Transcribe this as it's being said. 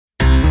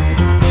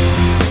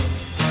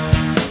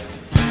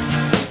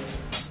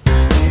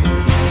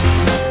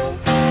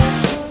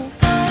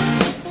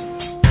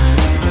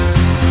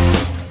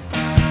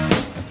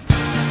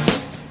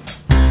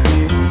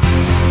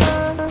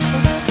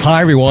Hi,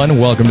 everyone.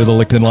 Welcome to the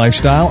Licton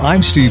Lifestyle.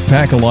 I'm Steve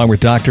Peck, along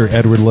with Dr.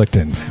 Edward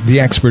Licton, the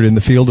expert in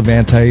the field of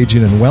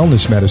anti-aging and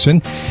wellness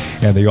medicine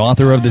and the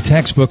author of the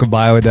textbook of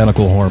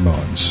bioidentical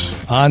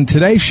hormones. On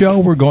today's show,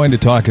 we're going to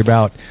talk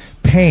about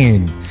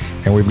pain,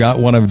 and we've got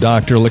one of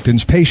Dr.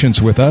 Licton's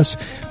patients with us.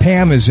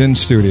 Pam is in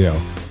studio.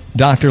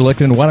 Dr.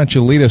 Licton, why don't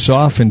you lead us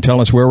off and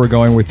tell us where we're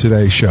going with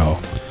today's show?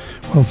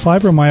 Well,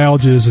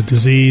 fibromyalgia is a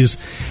disease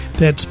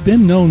that's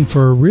been known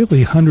for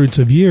really hundreds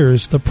of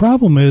years. The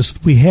problem is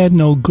we had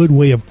no good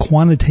way of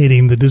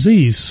quantitating the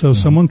disease. So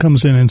someone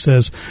comes in and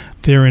says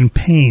they're in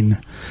pain.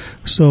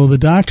 So the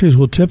doctors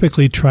will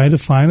typically try to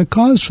find a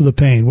cause for the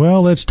pain.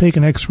 Well, let's take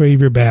an x-ray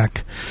of your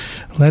back.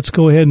 Let's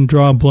go ahead and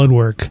draw blood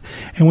work.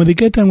 And when they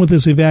get done with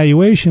this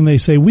evaluation, they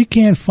say, we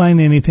can't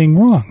find anything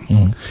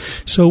wrong.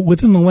 So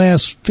within the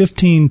last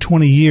 15,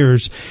 20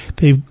 years,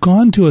 they've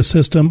gone to a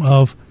system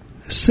of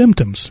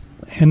symptoms.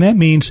 And that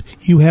means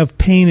you have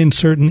pain in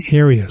certain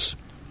areas.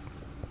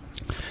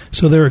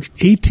 So there are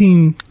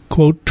 18,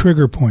 quote,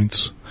 trigger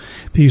points.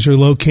 These are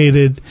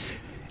located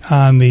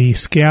on the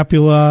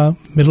scapula,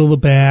 middle of the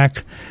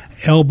back,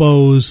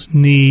 elbows,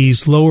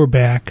 knees, lower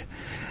back,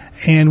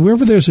 and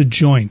wherever there's a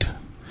joint.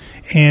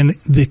 And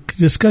the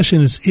discussion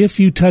is if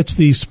you touch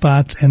these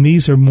spots and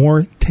these are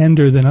more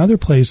tender than other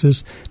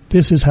places,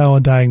 this is how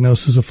a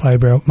diagnosis of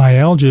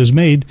fibromyalgia is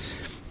made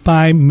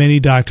by many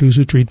doctors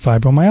who treat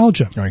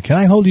fibromyalgia. All right. Can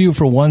I hold you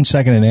for 1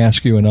 second and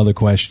ask you another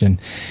question?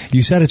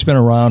 You said it's been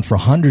around for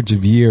hundreds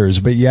of years,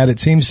 but yet it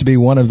seems to be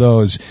one of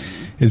those.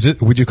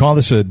 Would you call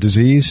this a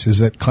disease? Is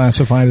that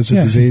classified as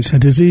a disease? A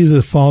disease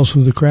that falls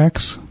through the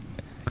cracks.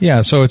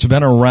 Yeah, so it's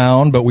been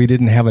around, but we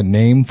didn't have a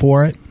name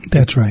for it?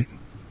 That's right.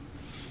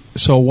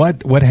 So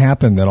what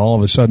happened that all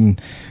of a sudden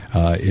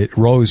it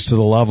rose to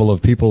the level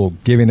of people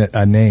giving it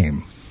a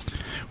name?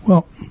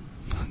 Well,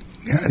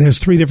 there's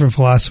three different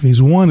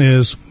philosophies. One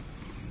is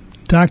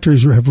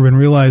doctors have been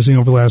realizing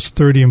over the last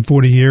 30 and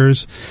 40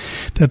 years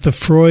that the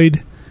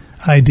Freud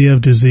idea of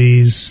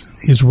disease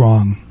is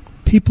wrong.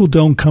 People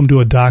don't come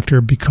to a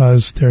doctor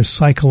because they're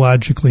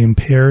psychologically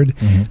impaired.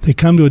 They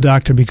come to a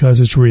doctor because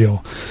it's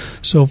real.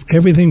 So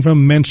everything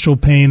from menstrual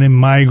pain and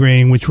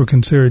migraine, which were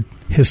considered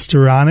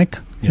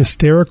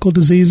hysterical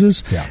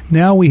diseases,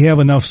 now we have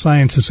enough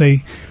science to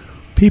say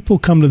people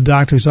come to the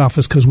doctor's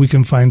office because we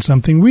can find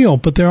something real.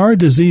 But there are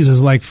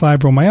diseases like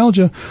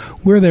fibromyalgia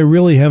where they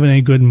really haven't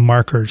any good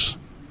markers.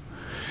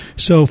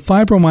 So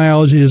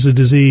fibromyalgia is a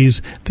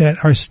disease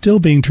that are still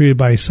being treated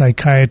by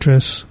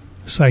psychiatrists,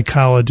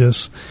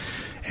 psychologists,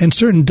 and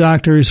certain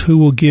doctors who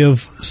will give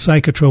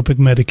psychotropic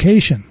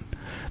medication.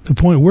 The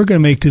point we're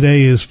going to make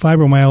today is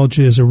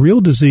fibromyalgia is a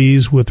real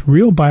disease with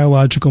real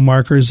biological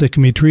markers that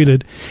can be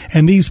treated.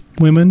 And these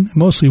women,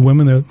 mostly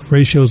women, the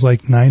ratio is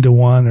like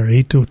 9-to-1 or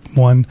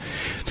 8-to-1,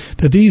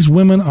 that these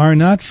women are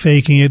not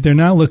faking it. They're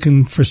not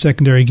looking for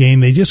secondary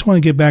gain. They just want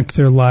to get back to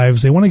their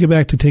lives. They want to get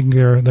back to taking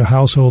care of their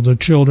household, their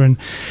children.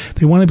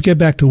 They want to get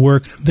back to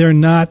work. They're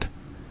not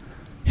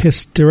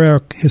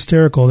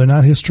hysterical. They're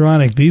not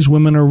histrionic. These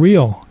women are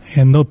real.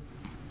 And the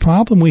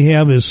problem we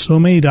have is so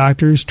many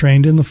doctors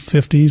trained in the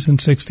 50s and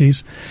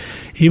 60s,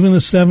 even the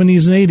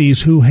 70s and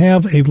 80s, who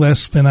have a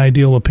less than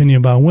ideal opinion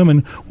about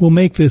women will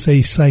make this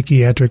a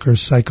psychiatric or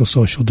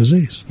psychosocial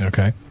disease.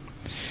 Okay.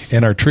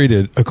 And are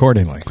treated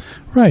accordingly.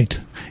 Right.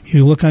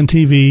 You look on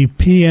TV,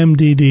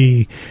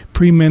 PMDD,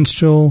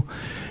 premenstrual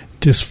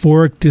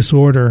dysphoric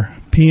disorder,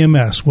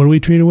 PMS. What do we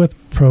treat it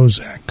with?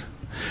 Prozac.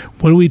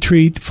 What do we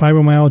treat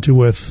fibromyalgia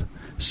with?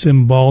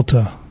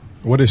 Cymbalta.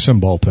 What is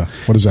Cymbalta?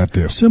 What does that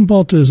do?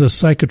 Cymbalta is a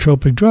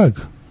psychotropic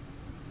drug.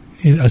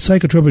 A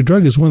psychotropic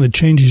drug is one that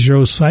changes your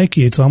own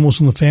psyche. It's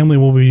almost in the family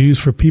what we use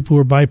for people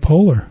who are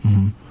bipolar.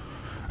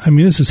 I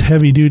mean, this is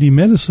heavy-duty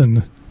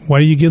medicine.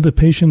 Why do you give the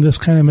patient this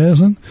kind of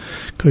medicine?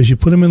 Because you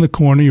put them in the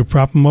corner, you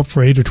prop them up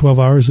for 8 or 12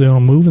 hours, they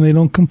don't move, and they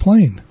don't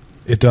complain.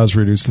 It does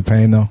reduce the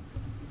pain, though?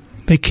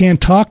 They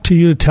can't talk to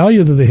you to tell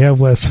you that they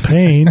have less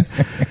pain.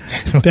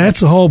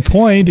 That's the whole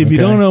point. If you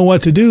don't know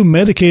what to do,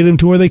 medicate them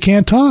to where they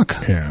can't talk.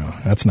 Yeah,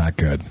 that's not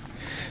good.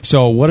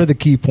 So what are the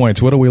key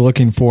points? What are we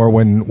looking for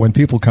when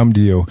people come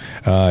to you?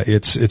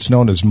 It's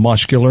known as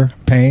muscular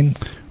pain?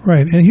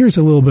 Right. And here's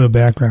a little bit of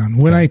background.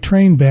 When I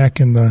trained back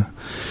in the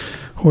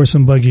horse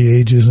and buggy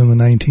ages in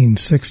the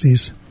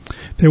 1960s,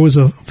 there was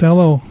a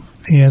fellow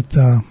at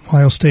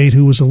Ohio State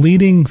who was a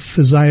leading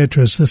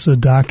physiatrist. This is a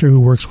doctor who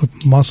works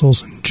with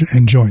muscles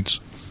and joints.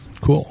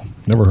 Cool.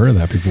 Never heard of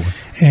that before.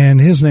 And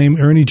his name,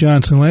 Ernie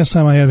Johnson. Last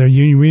time I had a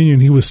union reunion,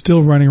 he was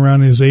still running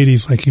around in his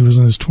 80s like he was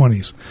in his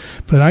 20s.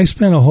 But I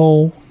spent a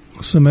whole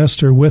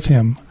semester with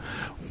him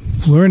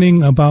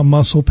learning about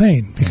muscle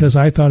pain because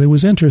I thought it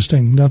was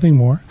interesting, nothing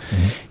more.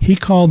 He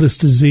called this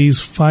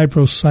disease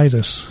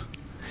fibrositis.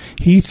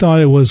 He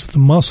thought it was the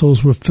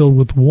muscles were filled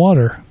with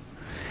water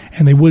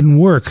and they wouldn't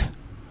work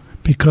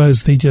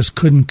because they just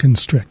couldn't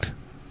constrict.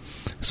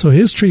 So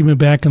his treatment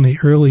back in the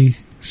early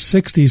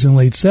 60s and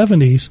late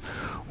 70s,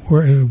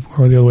 or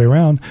the other way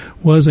around,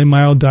 was a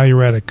mild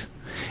diuretic.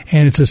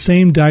 And it's the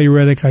same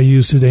diuretic I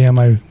use today on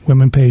my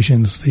women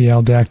patients, the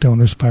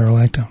aldactone or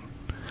spirolactone.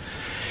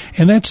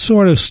 And that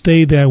sort of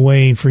stayed that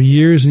way for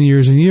years and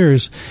years and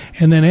years.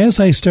 And then as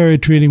I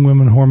started treating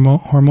women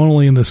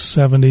hormonally in the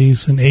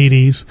 70s and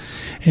 80s,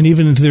 and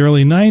even into the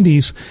early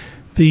 90s,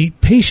 the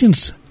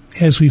patients,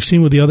 as we've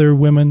seen with the other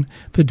women,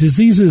 the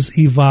diseases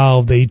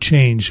evolve, they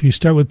change. You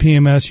start with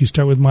PMS, you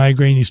start with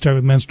migraine, you start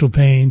with menstrual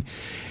pain.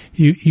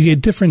 You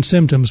get different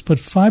symptoms, but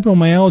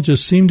fibromyalgia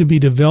seemed to be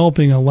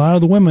developing a lot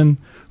of the women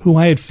who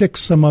I had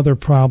fixed some other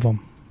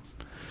problem.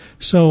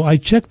 So I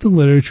checked the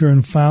literature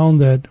and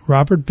found that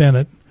Robert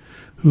Bennett,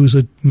 who's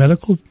a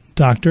medical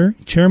doctor,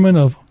 chairman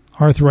of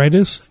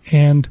arthritis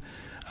and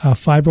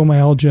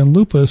fibromyalgia and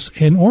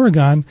lupus in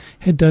Oregon,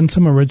 had done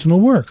some original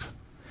work.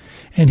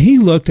 And he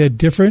looked at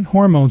different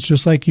hormones,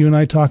 just like you and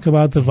I talk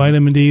about the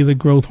vitamin D, the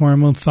growth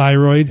hormone,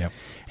 thyroid. Yep.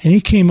 And he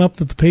came up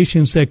with the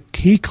patients that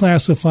he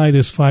classified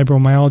as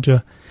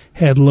fibromyalgia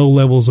had low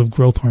levels of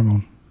growth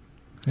hormone.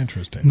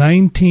 Interesting.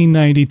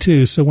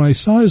 1992. So when I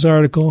saw his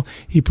article,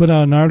 he put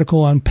out an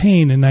article on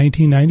pain in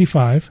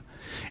 1995.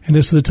 And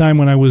this is the time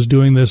when I was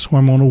doing this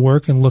hormonal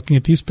work and looking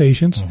at these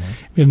patients.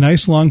 Mm-hmm. We had a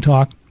nice long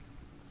talk.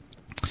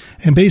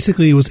 And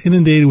basically, he was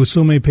inundated with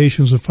so many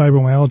patients with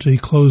fibromyalgia, he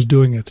closed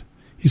doing it.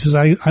 He says,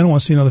 I don't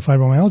want to see another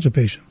fibromyalgia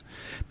patient.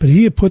 But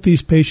he had put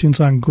these patients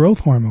on growth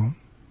hormone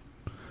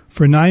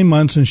for 9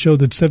 months and showed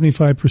that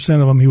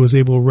 75% of them he was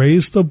able to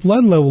raise the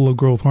blood level of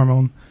growth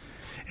hormone,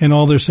 and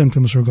all their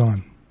symptoms were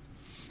gone.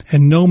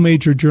 And no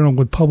major journal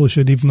would publish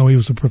it, even though he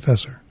was a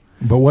professor.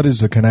 But what is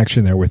the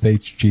connection there with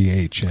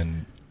HGH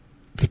and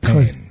the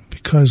pain?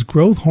 Because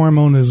growth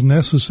hormone is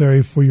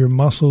necessary for your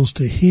muscles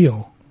to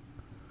heal,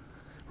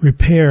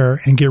 repair,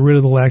 and get rid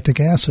of the lactic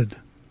acid.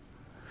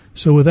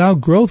 So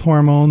without growth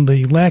hormone,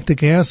 the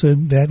lactic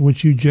acid, that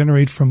which you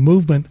generate from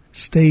movement,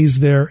 stays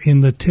there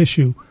in the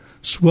tissue,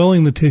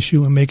 swelling the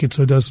tissue and make it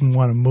so it doesn't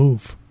want to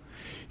move.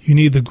 You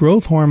need the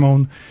growth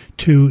hormone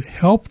to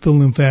help the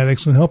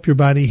lymphatics and help your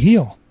body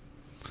heal.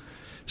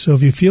 So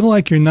if you feel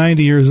like you're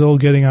 90 years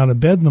old getting out of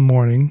bed in the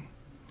morning,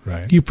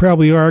 right, you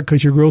probably are,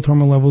 because your growth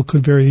hormone level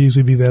could very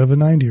easily be that of a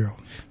 90-year-old.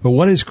 But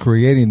what is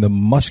creating the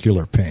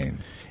muscular pain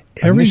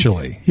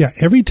initially?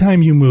 Every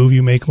time you move,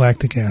 you make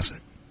lactic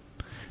acid.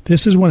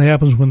 This is what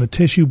happens when the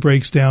tissue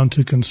breaks down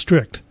to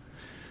constrict.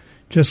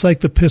 Just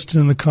like the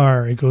piston in the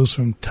car, it goes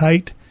from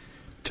tight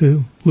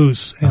to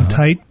loose and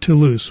tight to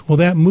loose. Well,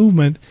 that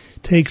movement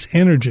takes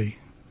energy,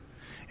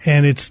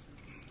 and it's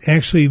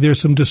actually, there's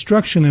some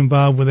destruction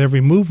involved with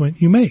every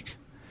movement you make.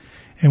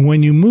 And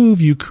when you move,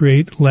 you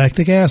create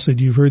lactic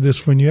acid. You've heard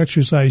this when you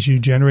exercise, you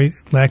generate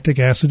lactic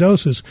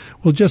acidosis.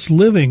 Well, just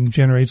living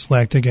generates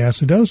lactic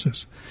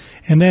acidosis.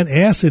 And that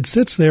acid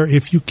sits there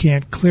if you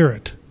can't clear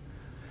it.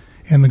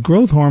 And the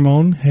growth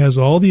hormone has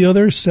all the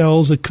other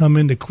cells that come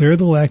in to clear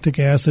the lactic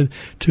acid,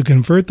 to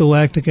convert the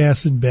lactic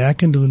acid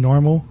back into the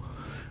normal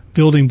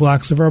building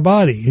blocks of our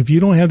body. If you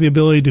don't have the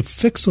ability to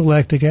fix the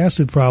lactic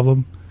acid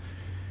problem,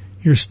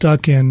 you're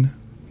stuck in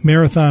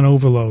marathon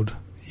overload.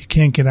 You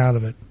can't get out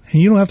of it.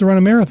 And you don't have to run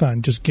a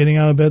marathon. Just getting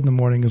out of bed in the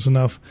morning is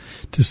enough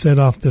to set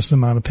off this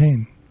amount of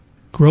pain.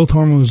 Growth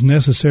hormone is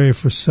necessary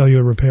for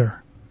cellular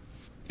repair.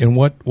 And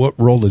what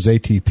role does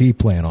ATP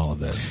play in all of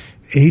this?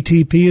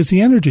 ATP is the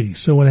energy.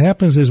 So what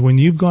happens is when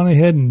you've gone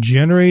ahead and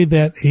generated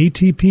that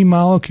ATP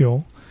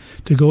molecule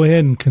to go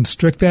ahead and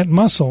constrict that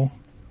muscle,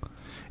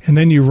 and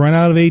then you run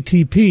out of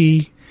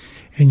ATP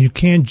and you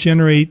can't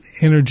generate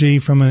energy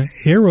from an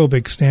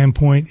aerobic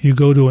standpoint, you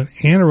go to an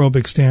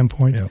anaerobic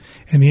standpoint. Yep.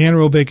 And the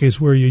anaerobic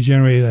is where you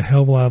generate a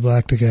hell of a lot of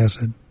lactic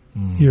acid.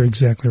 You're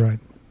exactly right.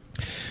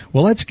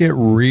 Well, let's get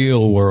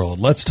real world.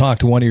 Let's talk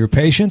to one of your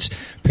patients.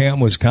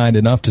 Pam was kind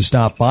enough to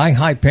stop by.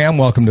 Hi, Pam.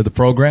 Welcome to the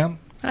program.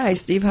 Hi,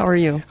 Steve. How are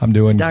you? I'm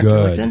doing Dr.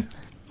 good. Lichten?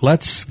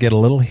 Let's get a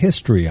little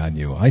history on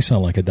you. I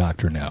sound like a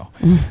doctor now.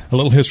 A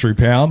little history,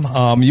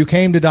 Pam. You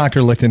came to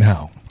Dr. Lichten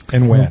how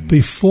and when? Well,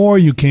 before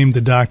you came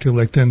to Dr.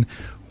 Lichten,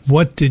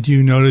 what did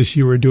you notice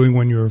you were doing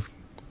when you were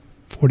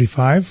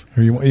 45?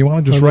 Or you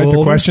want to just write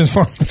the questions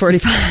for me?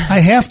 45. I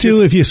have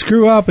to. If you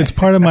screw up, it's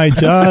part of my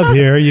job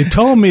here. You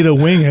told me to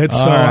wing it, so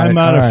I'm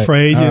not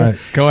afraid. All right.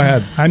 Go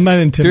ahead. I'm not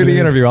intimidated. Do the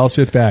interview. I'll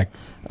sit back.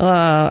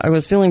 I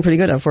was feeling pretty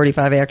good at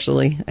 45,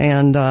 actually,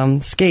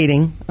 and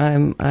skating.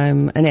 I'm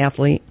an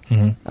athlete.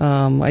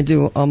 Mm-hmm. I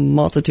do a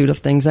multitude of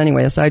things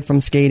anyway. Aside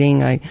from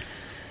skating,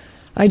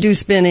 I do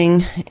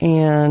spinning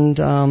and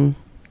a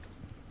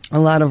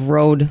lot of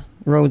road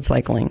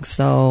cycling.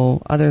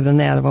 So other than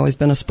that, I've always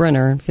been a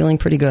sprinter, feeling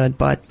pretty good.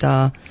 But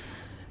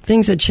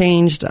things had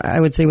changed, I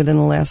would say, within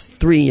the last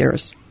 3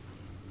 years.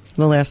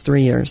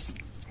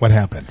 What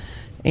happened?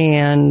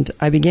 And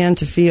I began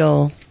to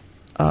feel,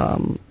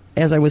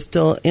 as I was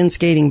still in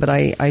skating, but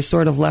I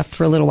sort of left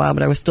for a little while,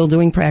 but I was still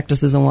doing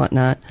practices and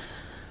whatnot.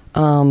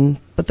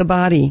 But the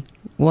body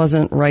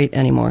wasn't right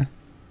anymore.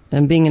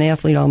 And being an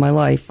athlete all my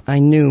life, I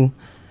knew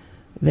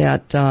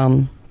that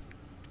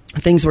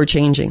things were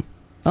changing.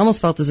 I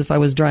almost felt as if I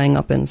was drying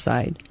up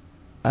inside.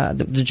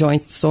 The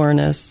joint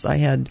soreness, I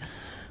had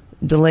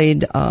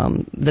delayed,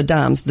 the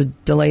DOMS, the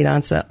delayed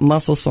onset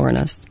muscle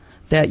soreness,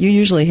 that you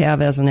usually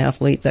have as an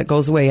athlete that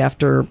goes away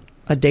after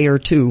a day or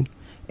two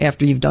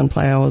after you've done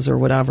plyos or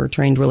whatever,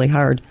 trained really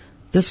hard.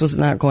 this was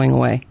not going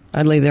away.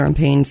 I'd lay there in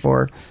pain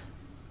for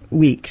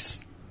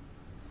weeks.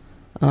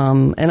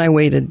 And I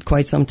waited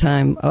quite some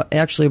time,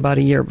 actually about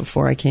a year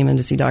before I came in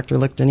to see Dr.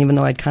 Lichten, even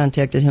though I'd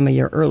contacted him a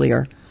year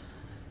earlier.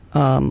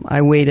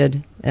 I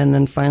waited, and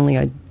then finally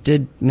I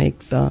did make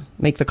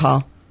the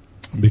call.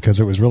 Because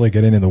it was really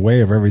getting in the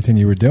way of everything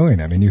you were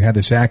doing. I mean, you had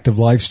this active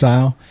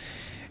lifestyle,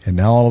 and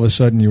now all of a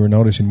sudden you were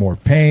noticing more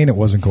pain. It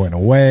wasn't going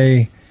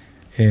away,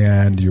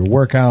 and your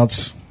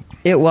workouts.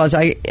 It was.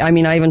 I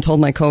mean, I even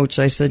told my coach,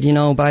 I said,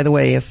 by the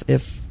way,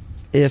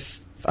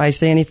 if I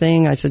say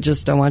anything, I said,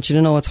 I want you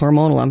to know it's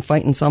hormonal. I'm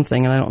fighting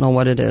something, and I don't know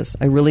what it is.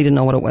 I really didn't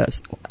know what it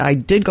was. I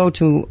did go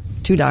to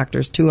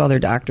two other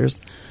doctors,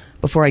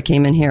 before I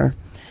came in here.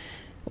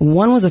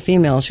 One was a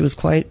female. She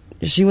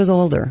was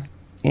older,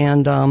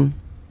 and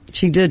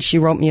she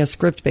wrote me a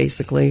script,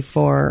 basically,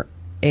 for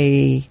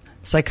a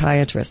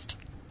psychiatrist.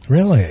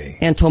 Really?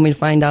 And told me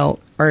to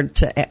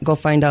go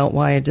find out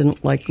why I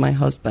didn't like my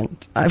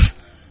husband.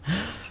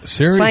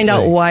 Seriously? Find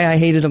out why I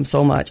hated him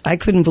so much. I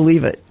couldn't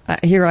believe it.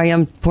 Here I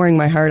am pouring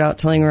my heart out,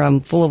 telling her I'm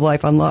full of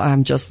life.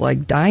 I'm just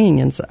like dying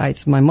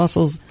inside. My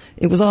muscles.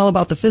 It was all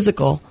about the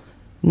physical.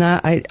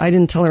 I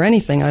didn't tell her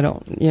anything. I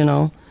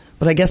don't,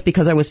 But I guess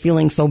because I was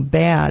feeling so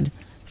bad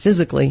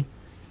physically,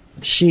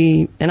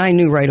 and I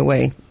knew right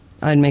away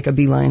I'd make a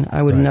beeline.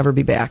 I would never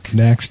be back.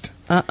 Next.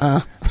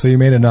 So you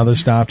made another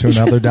stop to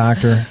another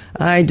doctor?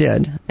 I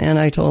did, and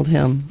I told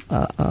him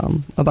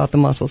about the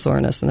muscle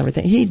soreness and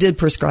everything. He did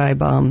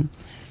prescribe,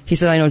 he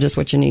said, I know just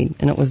what you need,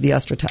 and it was the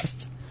Estra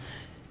test.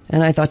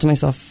 And I thought to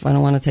myself, I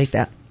don't want to take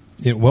that.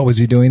 What was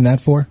he doing that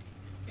for?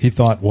 He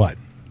thought what?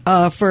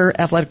 For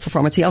athletic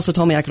performance. He also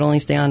told me I could only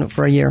stay on it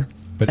for a year.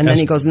 And then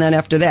he goes, and then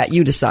after that,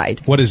 you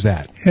decide. What is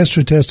that?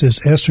 Estra test is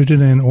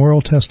estrogen and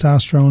oral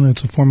testosterone.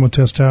 It's a form of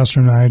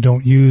testosterone I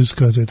don't use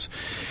because it's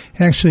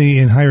actually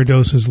in higher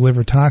doses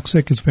liver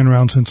toxic. It's been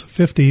around since the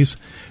 50s.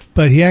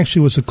 But he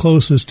actually was the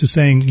closest to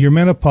saying, you're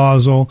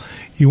menopausal,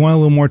 you want a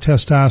little more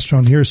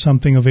testosterone, here's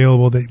something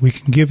available that we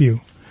can give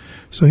you.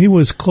 So he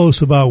was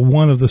close about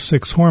one of the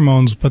 6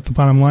 hormones, but the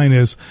bottom line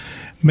is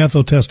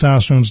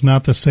methyltestosterone is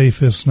not the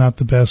safest, not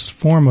the best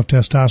form of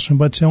testosterone,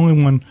 but it's the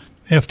only one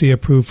FDA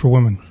approved for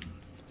women.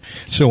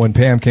 So when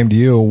Pam came to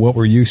you, what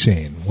were you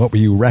seeing? What were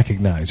you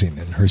recognizing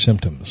in her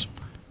symptoms?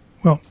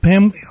 Well,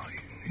 Pam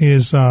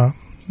is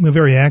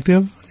very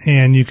active,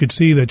 and you could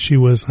see that she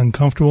was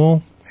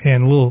uncomfortable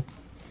and a little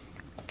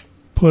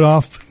put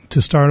off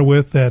to start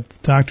with, that the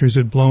doctors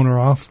had blown her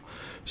off.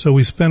 So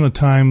we spent a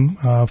time,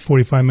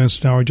 45 minutes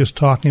to an hour, just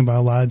talking about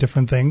a lot of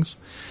different things.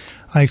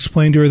 I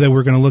explained to her that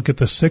we're going to look at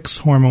the 6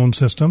 hormone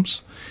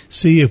systems,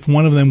 see if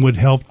one of them would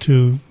help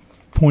to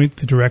point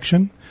the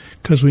direction,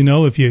 because we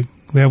know if you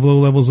have low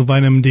levels of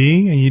vitamin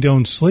D and you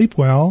don't sleep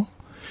well,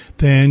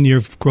 then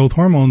your growth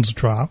hormones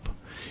drop.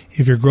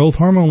 If your growth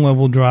hormone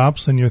level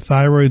drops, then your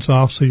thyroid's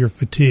off, so you're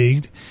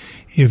fatigued.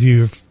 If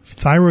your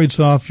thyroid's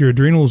off, your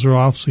adrenals are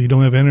off, so you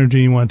don't have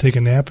energy, you want to take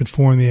a nap at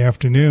 4 in the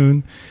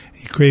afternoon.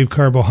 You crave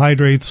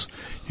carbohydrates.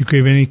 You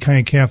crave any kind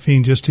of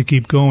caffeine just to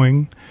keep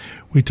going.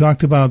 We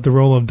talked about the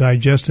role of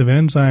digestive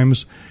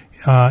enzymes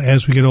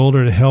as we get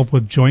older to help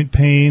with joint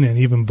pain and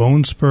even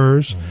bone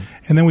spurs. Mm-hmm.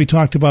 And then we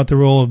talked about the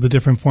role of the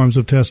different forms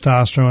of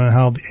testosterone and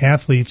how the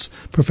athletes,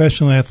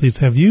 professional athletes,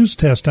 have used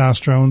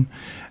testosterone.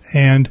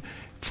 And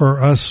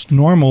for us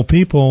normal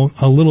people,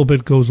 a little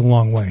bit goes a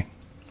long way.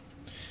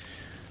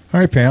 All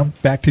right, Pam,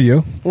 back to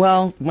you.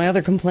 Well, my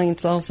other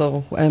complaints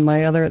also, and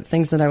my other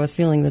things that I was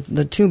feeling,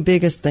 the 2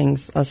 biggest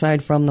things,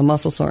 aside from the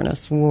muscle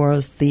soreness,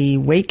 was the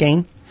weight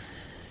gain,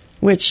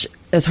 which,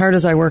 as hard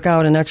as I work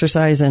out and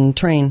exercise and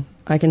train,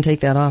 I can take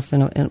that off,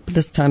 and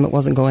this time it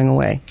wasn't going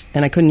away.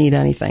 And I couldn't eat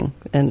anything.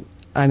 And,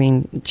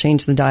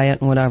 change the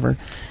diet and whatever.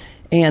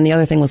 And the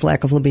other thing was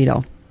lack of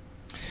libido.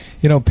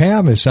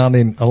 Pam is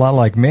sounding a lot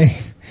like me.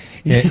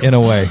 In a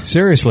way.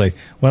 Seriously.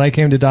 When I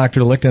came to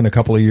Dr. Lichten a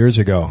couple of years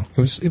ago, it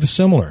was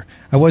similar.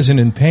 I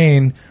wasn't in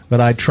pain, but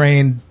I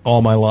trained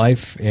all my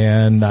life,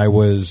 and I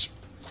was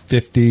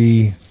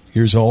 50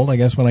 years old, I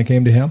guess, when I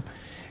came to him.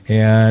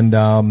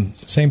 And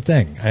same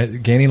thing,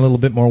 gaining a little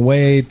bit more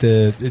weight.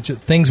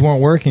 Things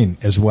weren't working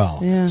as well.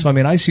 Yeah. So,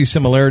 I see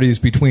similarities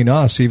between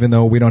us, even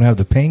though we don't have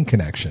the pain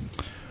connection.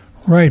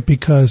 Right,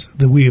 because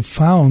we have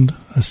found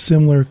a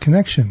similar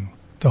connection.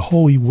 The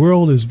whole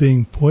world is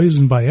being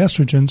poisoned by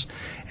estrogens,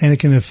 and it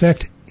can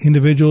affect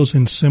individuals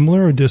in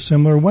similar or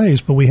dissimilar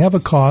ways. But we have a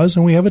cause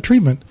and we have a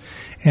treatment.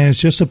 And it's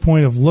just a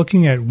point of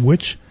looking at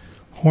which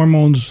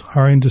hormones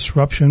are in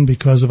disruption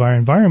because of our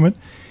environment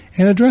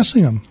and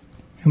addressing them.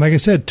 And like I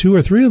said, 2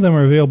 or 3 of them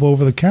are available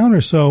over the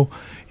counter. So,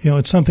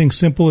 it's something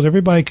simple that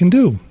everybody can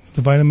do.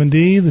 The vitamin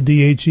D, the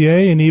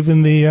DHEA, and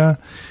even the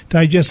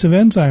digestive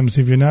enzymes.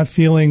 If you're not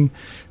feeling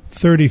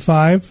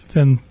 35,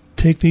 then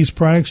take these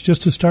products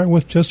just to start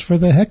with, just for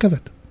the heck of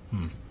it.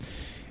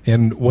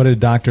 And what did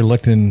Dr.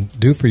 Lichten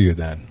do for you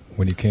then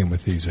when you came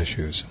with these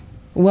issues?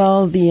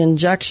 Well, the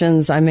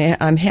injections, I'm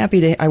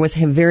happy to. I was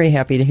very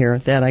happy to hear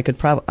that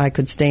I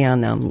could stay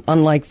on them.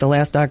 Unlike the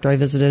last doctor I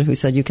visited, who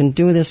said you can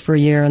do this for a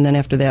year and then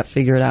after that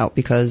figure it out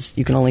because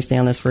you can only stay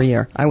on this for a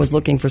year. I was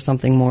looking for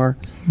something more.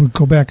 We'll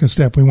go back a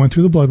step. We went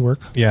through the blood work.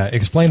 Yeah,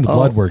 explain the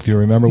blood work. Do you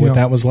remember what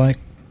that was like?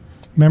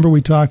 Remember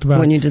we talked about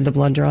when you did the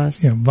blood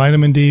draws? Yeah,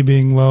 vitamin D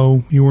being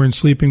low. You weren't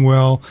sleeping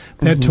well.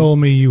 That told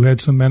me you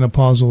had some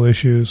menopausal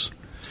issues.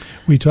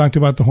 We talked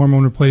about the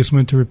hormone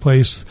replacement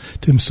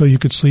so you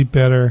could sleep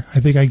better. I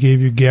think I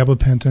gave you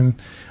gabapentin,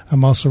 a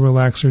muscle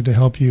relaxer to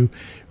help you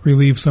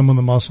relieve some of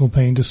the muscle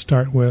pain to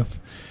start with.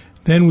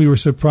 Then we were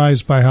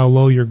surprised by how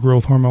low your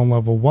growth hormone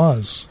level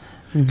was,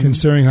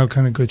 considering how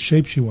kind of good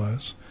shape she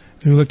was.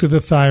 Then we looked at the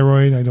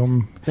thyroid.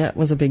 That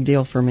was a big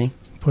deal for me.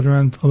 Put her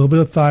on a little bit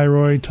of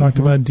thyroid, talked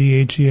about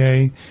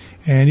DHEA,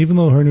 and even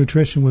though her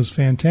nutrition was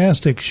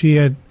fantastic, she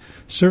had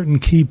certain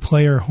key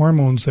player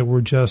hormones that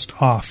were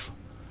just off.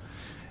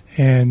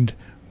 And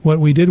what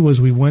we did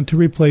was we went to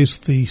replace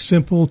the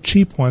simple,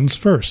 cheap ones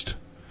first.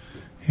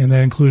 And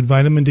that included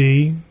vitamin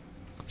D,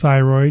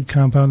 thyroid,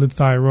 compounded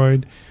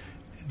thyroid,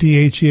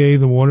 DHEA,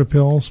 the water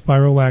pill,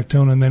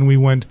 spirolactone, and then we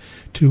went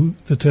to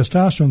the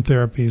testosterone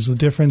therapies. The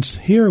difference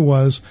here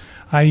was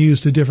I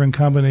used a different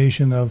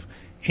combination of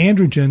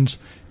androgens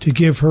to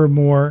give her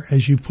more,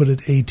 as you put it,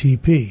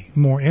 ATP,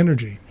 more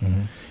energy.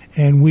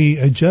 And we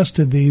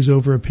adjusted these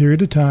over a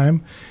period of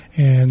time,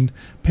 and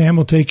Pam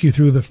will take you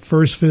through the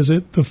first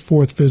visit, the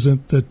fourth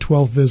visit, the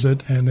 12th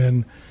visit, and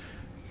then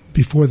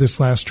before this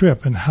last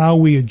trip, and how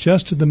we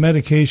adjusted the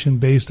medication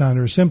based on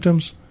her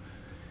symptoms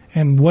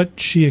and what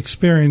she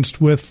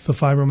experienced with the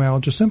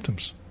fibromyalgia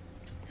symptoms.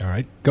 All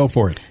right, go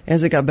for it.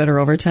 As it got better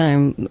over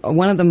time,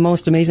 one of the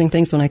most amazing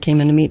things when I came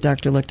in to meet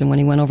Dr. Lichten, when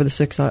he went over the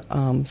 6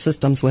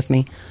 systems with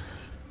me,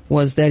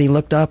 was that he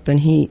looked up and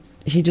he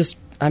just,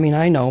 I mean,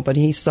 I know, but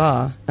he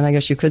saw, and I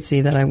guess you could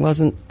see that I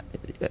wasn't,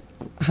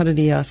 how did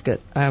he ask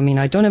it? I mean,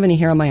 I don't have any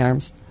hair on my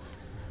arms.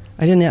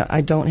 I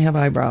don't have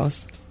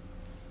eyebrows.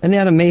 And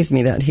that amazed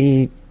me that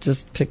he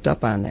just picked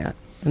up on that.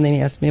 And then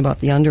he asked me about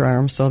the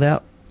underarms, so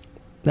that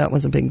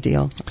was a big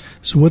deal.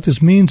 So what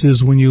this means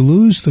is when you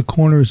lose the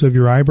corners of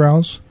your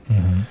eyebrows,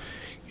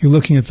 you're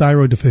looking at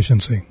thyroid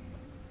deficiency.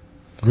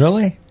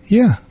 Really?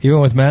 Yeah.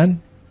 Even with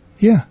men?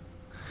 Yeah.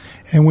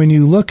 And when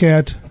you look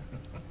at...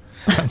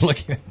 I'm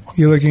looking at...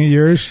 You're looking at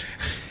yours.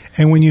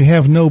 And when you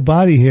have no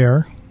body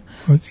hair,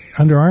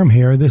 underarm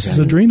hair, this is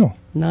adrenal.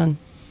 None.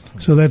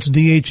 So that's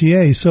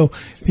DHEA. So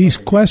these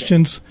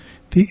questions,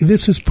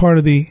 this is part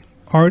of the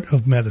art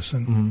of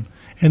medicine.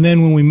 And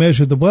then when we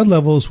measure the blood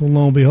levels, well,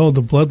 lo and behold,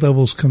 the blood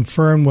levels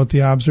confirm what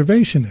the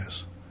observation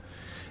is.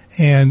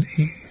 And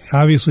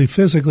obviously,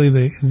 physically,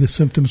 the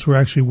symptoms were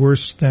actually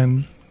worse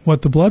than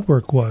what the blood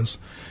work was.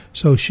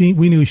 So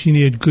we knew she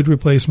needed good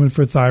replacement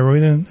for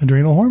thyroid and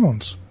adrenal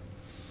hormones.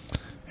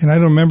 And I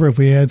don't remember if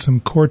we had some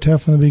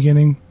Cortef in the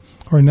beginning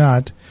or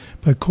not,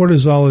 but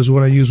cortisol is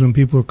what I use when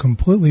people are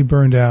completely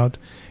burned out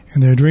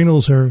and their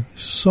adrenals are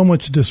so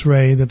much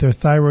disarray that their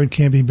thyroid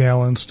can't be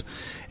balanced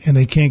and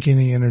they can't get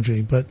any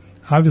energy. But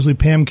obviously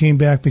Pam came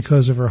back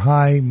because of her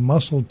high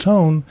muscle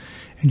tone,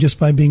 and just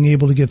by being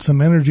able to get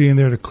some energy in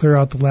there to clear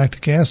out the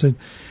lactic acid,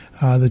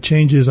 the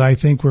changes, I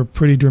think, were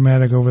pretty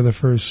dramatic over the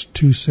first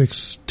 2,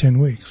 6, 10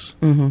 weeks.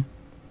 And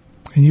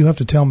you have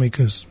to tell me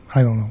because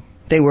I don't know.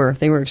 They were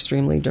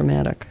extremely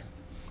dramatic,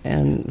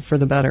 and for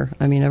the better.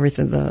 I mean,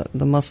 everything,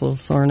 the muscle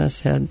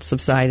soreness had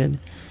subsided.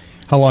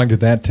 How long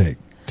did that take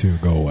to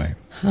go away?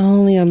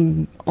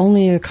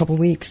 Only a couple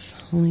weeks,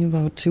 only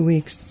about 2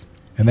 weeks.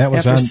 And that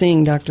was after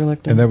seeing Dr.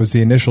 Lichten. And that was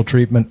the initial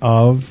treatment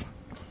of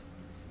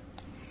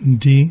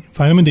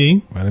vitamin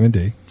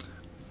D,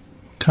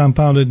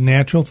 compounded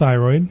natural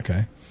thyroid,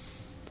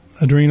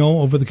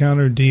 adrenal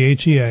over-the-counter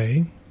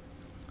DHEA,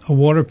 a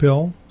water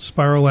pill,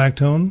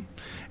 spirolactone,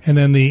 and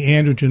then the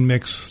androgen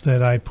mix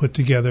that I put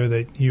together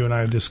that you and I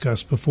have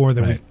discussed before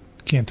that we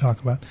can't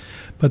talk about.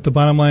 But the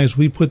bottom line is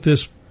we put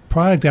this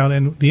product out,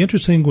 and the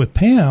interesting with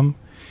Pam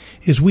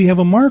is we have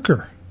a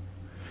marker.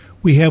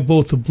 We have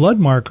both the blood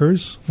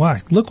markers. Wow,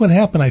 look what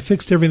happened. I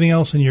fixed everything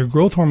else, and your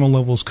growth hormone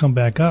levels come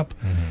back up.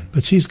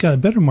 But she's got a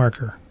better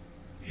marker.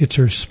 It's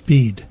her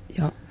speed.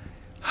 Yeah.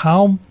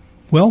 How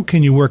well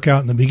can you work out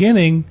in the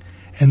beginning,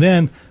 and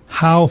then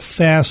how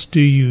fast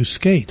do you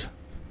skate?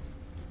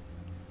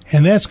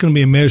 And that's going to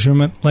be a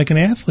measurement like an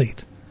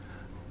athlete.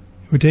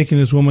 We're taking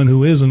this woman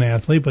who is an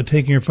athlete, but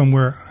taking her from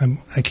where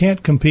I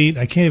can't compete,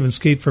 I can't even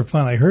skate for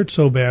fun, I hurt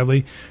so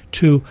badly,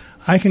 to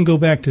I can go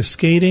back to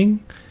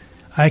skating,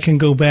 I can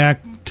go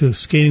back to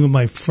skating with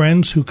my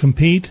friends who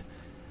compete,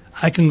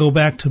 I can go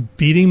back to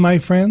beating my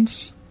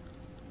friends,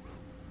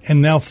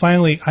 and now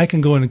finally I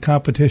can go into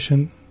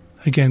competition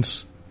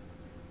against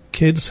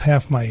kids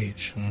half my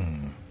age.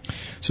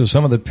 So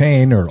some of the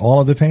pain or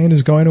all of the pain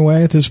is going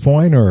away at this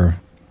point,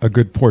 or a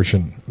good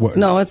portion?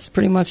 No, it's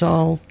pretty much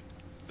all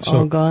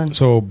gone.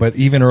 So, but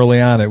even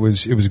early on, it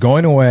was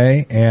going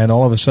away, and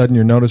all of a sudden,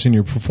 you're noticing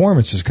your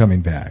performance is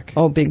coming back.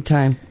 Oh, big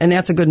time, and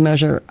that's a good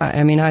measure.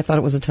 I mean, I thought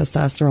it was a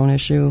testosterone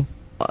issue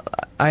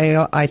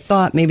I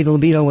thought maybe the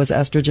libido was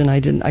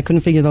estrogen. I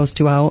couldn't figure those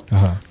two out.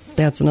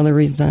 That's another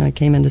reason I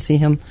came in to see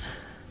him.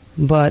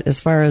 But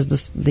as far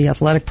as the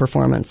athletic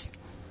performance,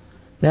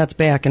 that's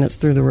back and it's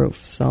through the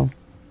roof. So,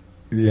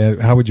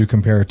 yeah, how would you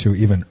compare it to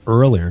even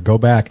earlier? Go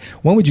back.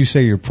 When would you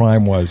say your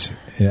prime was?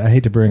 I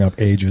hate to bring up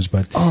ages,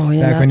 but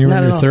back when you were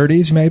in your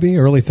 30s, maybe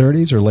early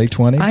 30s or late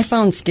 20s. I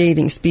found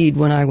skating speed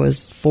when I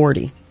was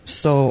 40,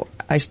 so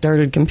I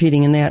started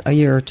competing in that a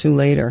year or two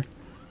later,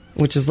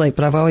 which is late.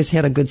 But I've always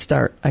had a good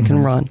start. I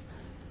can run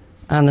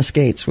on the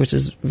skates, which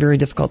is very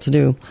difficult to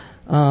do.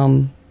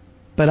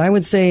 But I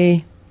would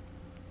say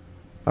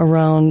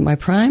around my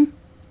prime,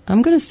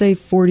 I'm going to say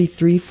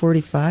 43,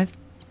 45.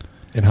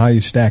 And how are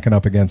you stacking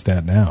up against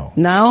that now?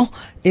 Now,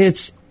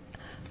 it's...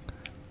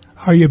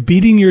 Are you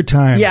beating your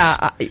time?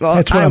 Yeah,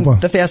 I'm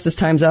the fastest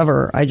times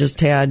ever. I just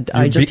had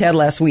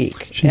last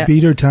week. She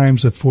beat her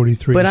times at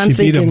 43. But she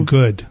beat them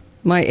good.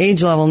 My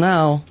age level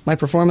now, my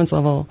performance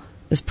level,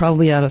 is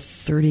probably at a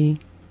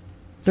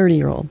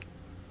 30-year-old.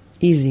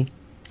 Easy.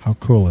 How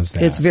cool is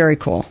that? It's very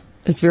cool.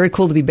 It's very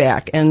cool to be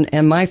back.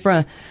 And my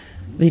friend,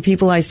 the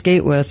people I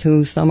skate with,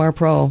 who some are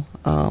pro,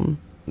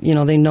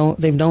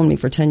 they've known me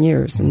for 10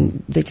 years,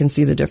 and they can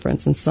see the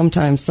difference. And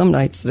sometimes, some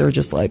nights, they're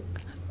just like...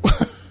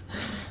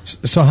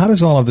 So how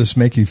does all of this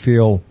make you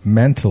feel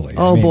mentally?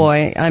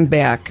 Boy, I'm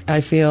back.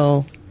 I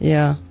feel,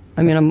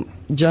 I'm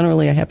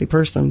generally a happy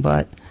person,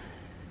 but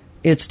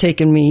it's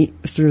taken me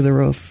through the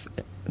roof.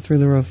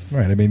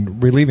 Right. I mean,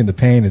 relieving the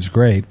pain is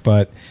great,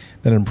 but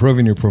then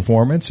improving your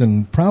performance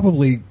and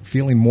probably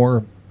feeling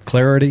more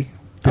clarity,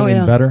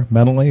 feeling better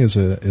mentally is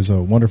a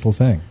wonderful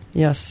thing.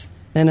 Yes,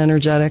 and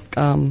energetic.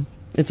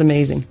 It's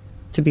amazing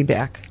to be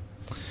back.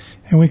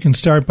 And we can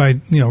start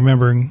by,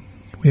 remembering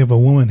we have a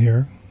woman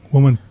here,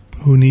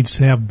 who needs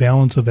to have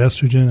balance of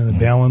estrogen and a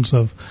balance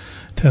of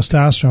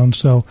testosterone.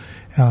 So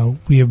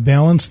we have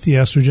balanced the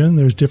estrogen.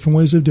 There's different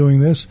ways of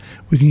doing this.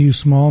 We can use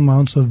small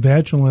amounts of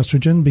vaginal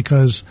estrogen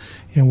because,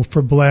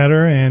 for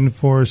bladder and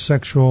for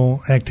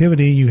sexual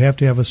activity, you have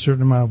to have a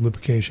certain amount of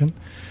lubrication.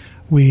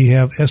 We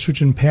have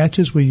estrogen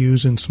patches we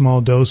use in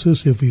small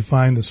doses if we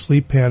find the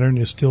sleep pattern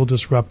is still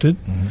disrupted.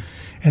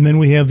 And then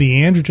we have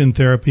the androgen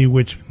therapy,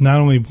 which not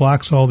only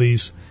blocks all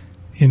these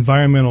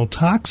environmental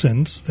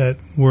toxins that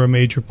were a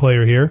major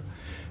player here,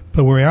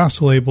 but we're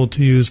also able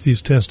to use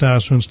these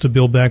testosterone to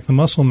build back the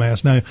muscle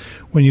mass. Now,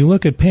 when you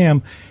look at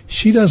Pam,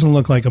 she doesn't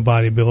look like a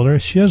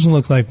bodybuilder. She doesn't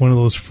look like one of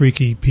those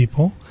freaky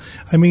people.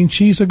 I mean,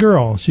 she's a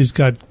girl. She's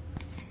got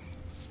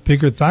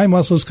bigger thigh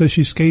muscles because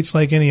she skates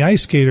like any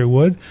ice skater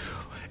would.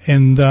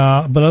 And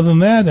but other than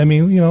that, I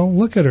mean,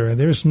 look at her.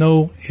 There's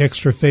no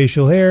extra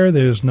facial hair.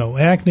 There's no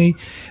acne.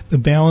 The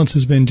balance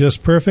has been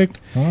just perfect.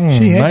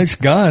 Nice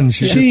gun.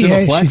 She just did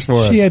a flex for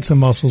us. She had some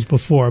muscles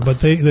before, but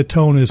the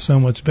tone is so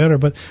much better.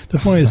 But the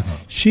point is,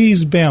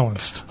 she's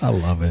balanced. I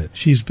love it.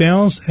 She's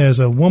balanced as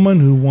a woman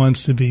who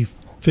wants to be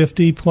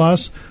 50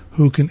 plus,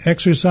 who can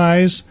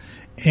exercise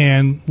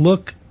and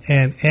look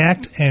and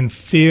act and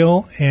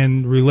feel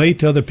and relate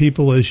to other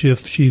people as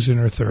if she's in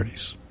her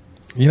 30s.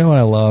 You know what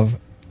I love?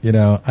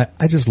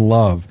 I just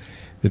love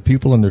that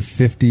people in their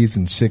 50s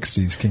and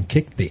 60s can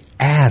kick the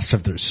ass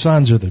of their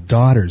sons or their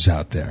daughters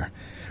out there.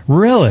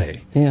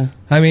 Really? Yeah.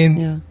 I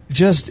mean,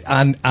 just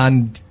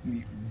on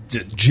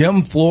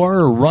gym floor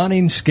or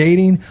running,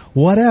 skating,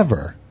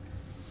 whatever.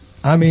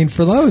 I mean,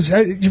 for those,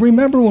 you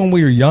remember when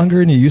we were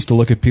younger and you used to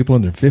look at people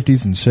in their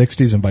 50s and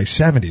 60s, and by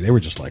 70 they were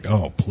just like,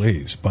 oh,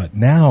 please. But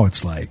now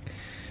it's like,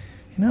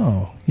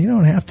 you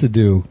don't have to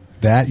do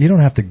that. You don't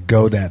have to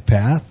go that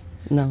path.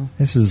 No.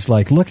 This is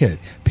like, look at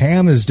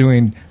Pam is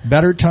doing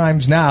better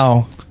times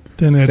now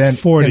than at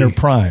 40 in her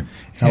prime.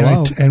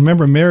 Hello. And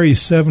remember, Mary's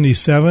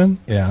 77.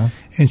 Yeah.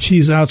 And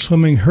she's out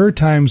swimming her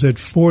times at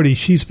 40.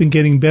 She's been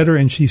getting better,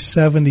 and she's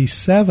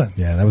 77.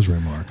 Yeah, that was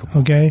remarkable.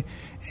 Okay.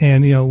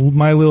 And,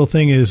 my little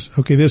thing is,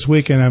 this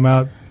weekend I'm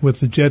out with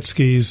the jet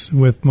skis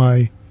with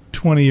my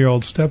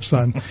 20-year-old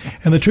stepson.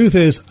 And the truth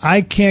is,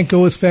 I can't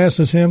go as fast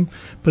as him.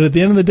 But at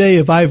the end of the day,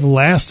 if I've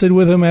lasted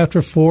with him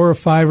after 4 or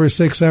 5 or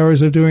 6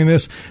 hours of doing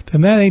this,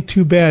 then that ain't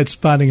too bad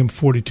spotting him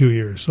 42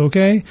 years,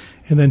 okay?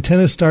 And then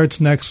tennis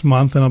starts next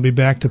month, and I'll be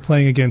back to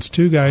playing against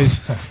two guys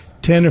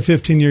 10 or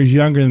 15 years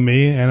younger than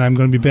me, and I'm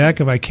going to be back.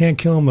 If I can't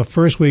kill him the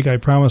first week, I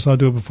promise I'll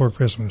do it before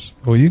Christmas.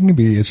 Well, you can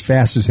be as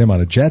fast as him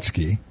on a jet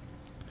ski.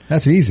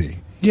 That's easy.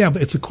 Yeah,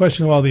 but it's a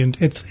question of all the...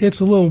 It's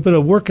a little bit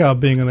of workout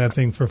being on that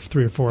thing for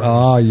 3 or 4 hours.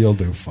 Oh, you'll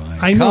do fine.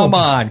 I know. Come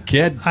on,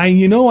 kid. I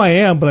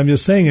am, but I'm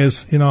just saying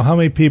is, how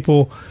many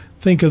people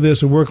think of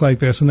this or work like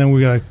this, and then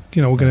we're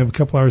going to have a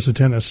couple hours of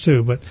tennis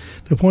too. But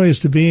the point is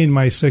to be in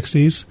my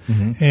 60s,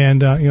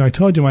 and I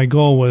told you my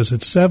goal was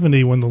at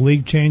 70 when the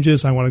league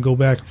changes. I want to go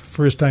back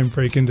first time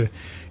break into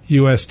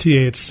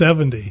USTA at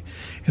 70,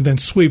 and then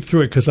sweep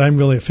through it because I'm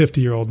really a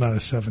 50-year-old, not a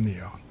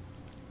 70-year-old.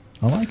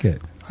 I like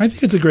it. I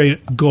think it's a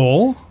great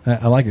goal.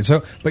 I like it.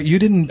 So, but you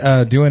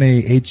didn't do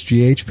any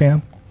HGH,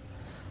 Pam?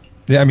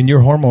 I mean,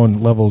 your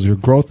hormone levels, your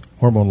growth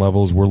hormone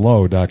levels were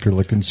low, Dr.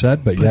 Lichten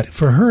said, but yet...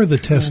 for her, the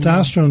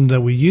testosterone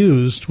that we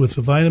used with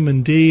the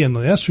vitamin D and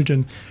the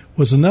estrogen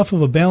was enough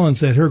of a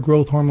balance that her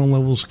growth hormone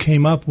levels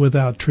came up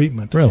without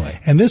treatment. Really?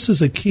 And this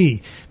is a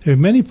key. There are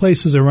many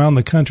places around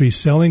the country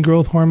selling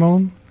growth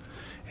hormone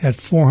at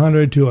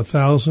 $400 to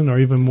 $1,000 or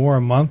even more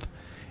a month,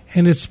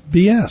 and it's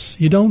BS.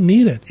 You don't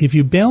need it. If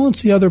you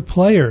balance the other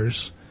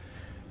players,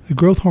 the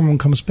growth hormone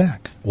comes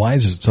back. Why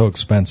is it so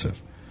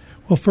expensive?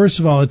 Well, first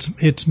of all,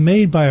 it's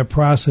made by a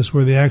process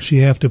where they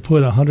actually have to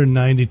put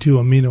 192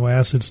 amino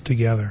acids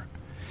together.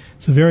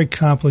 It's a very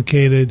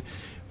complicated,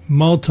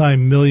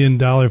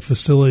 multi-million-dollar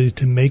facility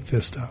to make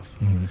this stuff.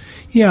 Mm-hmm.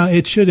 Yeah,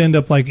 it should end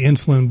up like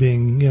insulin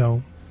being,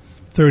 $30,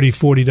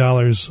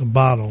 $40 a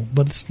bottle,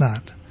 but it's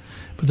not.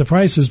 But the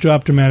prices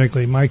drop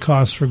dramatically. My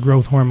costs for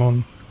growth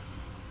hormone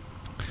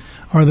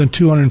are the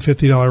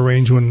 $250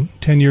 range when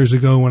 10 years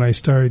ago when I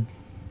started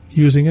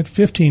using it.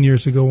 15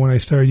 years ago when I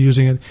started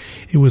using it,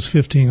 it was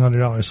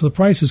 $1,500. So the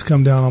price has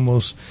come down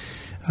almost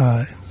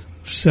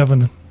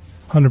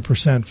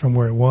 700% from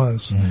where it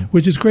was,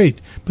 which is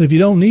great. But if you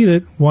don't need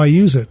it, why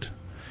use it?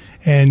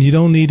 And you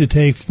don't need to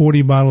take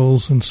 40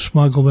 bottles and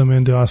smuggle them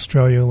into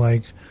Australia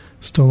like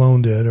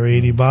Stallone did, or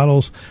 80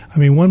 bottles. I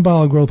mean, one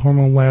bottle of growth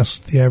hormone lasts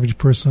the average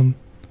person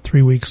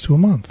 3 weeks to a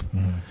month.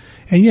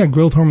 And yeah,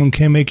 growth hormone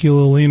can make you a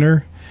little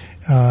leaner.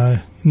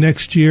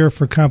 Next year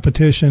for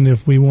competition,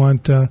 if we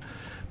want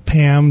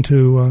Pam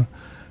to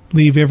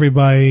leave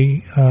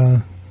everybody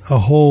a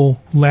whole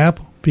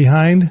lap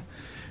behind,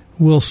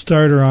 we'll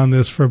start her on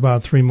this for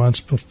about 3 months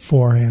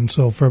beforehand.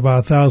 So for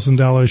about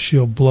 $1,000,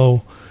 she'll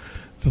blow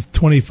the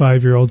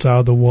 25-year-olds out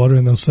of the water,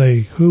 and they'll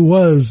say, "Who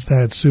was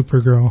that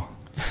Supergirl?"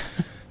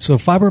 So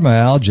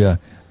fibromyalgia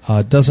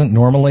doesn't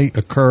normally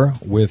occur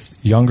with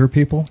younger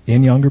people,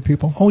 in younger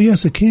people? Oh,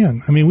 yes, it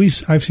can. I mean,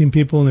 I've seen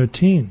people in their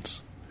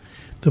teens.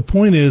 The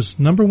point is,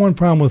 number one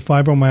problem with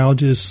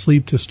fibromyalgia is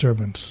sleep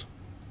disturbance.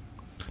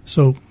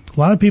 So a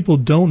lot of people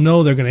don't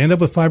know they're going to end up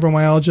with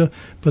fibromyalgia,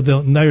 but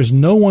there's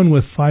no one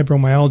with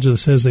fibromyalgia that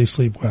says they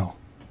sleep well.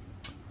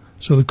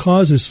 So the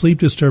cause is sleep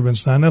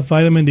disturbance, not enough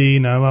vitamin D,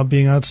 not enough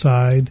being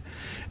outside,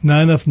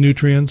 not enough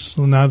nutrients,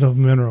 not enough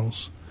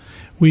minerals.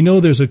 We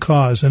know there's a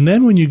cause. And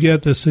then when you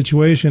get the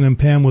situation, and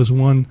Pam was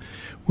one,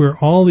 where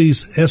all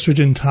these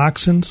estrogen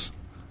toxins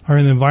are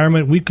in the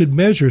environment, we could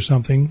measure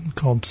something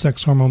called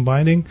sex hormone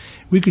binding.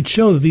 We could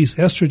show that these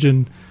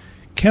estrogen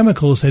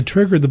chemicals had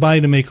triggered the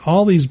body to make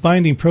all these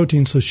binding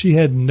proteins, so she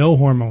had no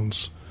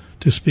hormones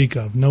to speak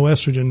of, no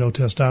estrogen, no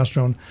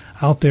testosterone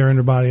out there in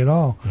her body at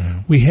all.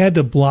 We had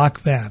to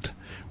block that.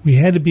 We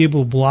had to be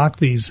able to block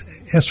these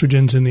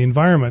estrogens in the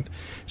environment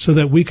so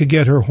that we could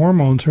get her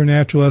hormones, her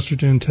natural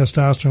estrogen,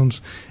 testosterone,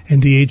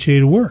 and DHA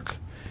to work.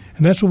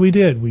 And that's what we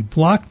did. We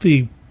blocked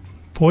the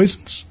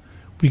poisons.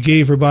 We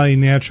gave her body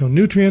natural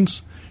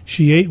nutrients.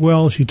 She ate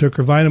well. She took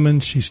her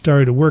vitamins. She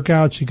started to work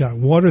out. She got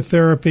water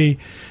therapy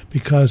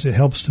because it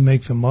helps to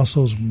make the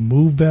muscles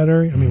move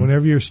better. I mean,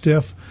 whenever you're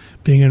stiff,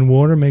 being in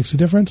water makes a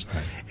difference.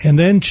 Right. And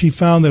then she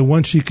found that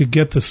once she could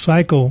get the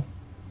cycle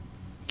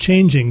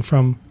changing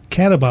from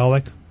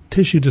catabolic,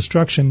 tissue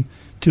destruction,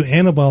 to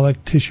anabolic,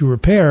 tissue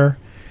repair,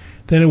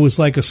 then it was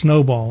like a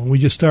snowball. And we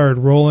just started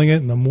rolling it,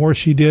 and the more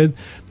she did,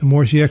 the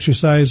more she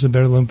exercised, the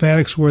better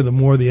lymphatics were, the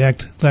more the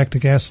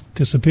lactic acid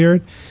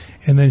disappeared.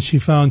 And then she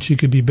found she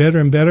could be better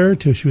and better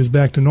till she was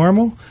back to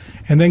normal,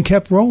 and then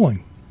kept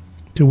rolling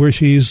to where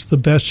she's the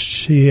best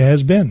she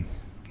has been.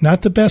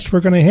 Not the best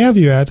we're going to have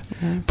you at,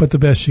 but the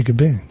best she could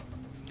be.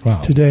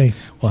 Wow. Today.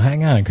 Well,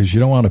 hang on, because you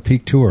don't want to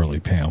peak too early,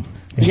 Pam.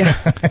 Yeah.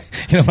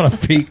 You don't want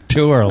to peak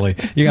too early.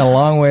 You got a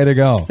long way to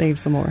go. Save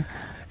some more.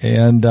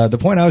 And the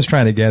point I was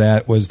trying to get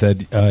at was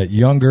that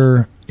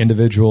younger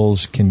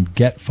individuals can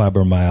get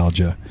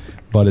fibromyalgia,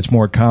 but it's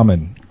more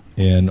common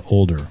in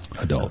older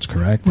adults,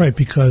 correct? Right,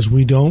 because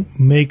we don't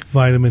make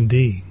vitamin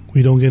D.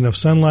 We don't get enough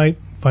sunlight.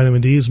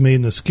 Vitamin D is made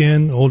in the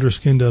skin. Older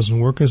skin doesn't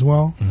work as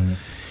well.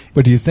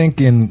 But do you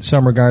think in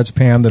some regards,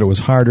 Pam, that it was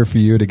harder for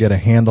you to get a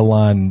handle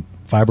on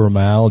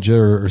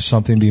fibromyalgia or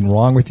something being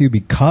wrong with you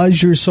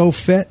because you're so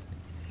fit?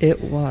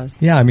 It was.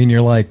 Yeah, I mean,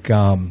 you're like,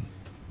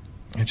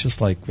 it's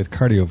just like with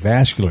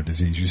cardiovascular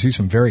disease. You see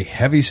some very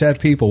heavy-set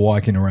people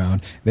walking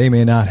around. They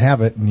may not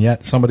have it, and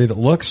yet somebody that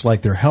looks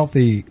like they're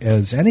healthy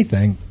as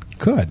anything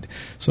could.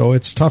 So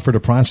it's tougher to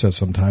process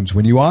sometimes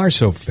when you are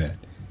so fit.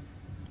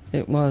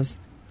 It was.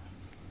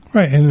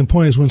 Right, and the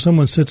point is when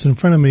someone sits in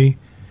front of me,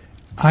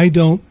 I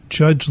don't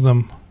judge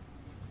them.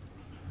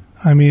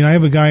 I mean, I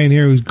have a guy in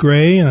here who's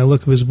gray, and I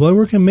look at his blood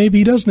work, and maybe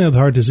he doesn't have the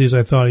heart disease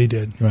I thought he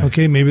did. Right.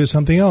 Okay, maybe it's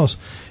something else.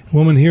 A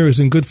woman here is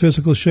in good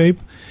physical shape,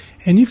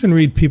 and you can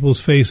read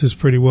people's faces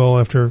pretty well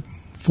after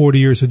 40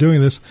 years of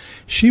doing this.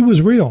 She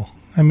was real.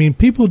 I mean,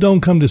 people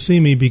don't come to see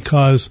me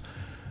because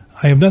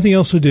I have nothing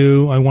else to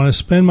do. I want to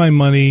spend my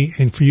money,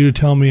 and for you to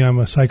tell me I'm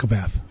a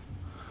psychopath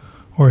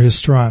or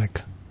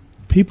histrionic.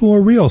 People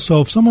are real.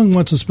 So if someone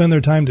wants to spend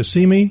their time to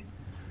see me,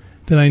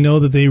 then I know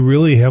that they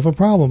really have a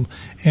problem.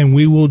 And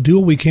we will do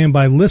what we can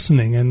by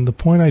listening. And the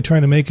point I try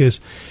to make is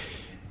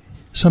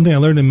something I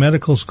learned in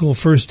medical school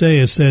first day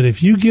is that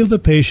if you give the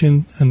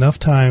patient enough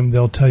time,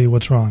 they'll tell you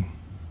what's wrong.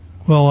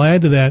 Well, I'll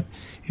add to that,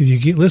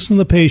 if you listen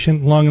to the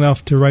patient long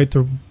enough to write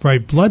the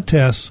right blood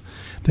tests,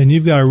 then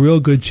you've got a real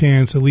good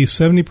chance. At least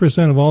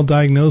 70% of all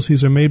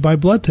diagnoses are made by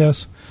blood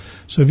tests.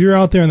 So if you're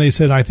out there and they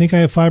said, I think I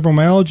have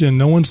fibromyalgia and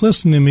no one's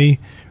listening to me,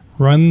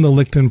 run the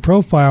Licton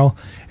profile,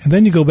 and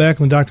then you go back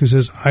and the doctor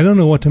says, I don't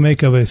know what to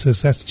make of it. He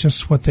says, that's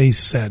just what they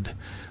said.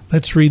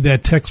 Let's read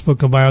that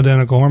textbook of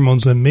bioidentical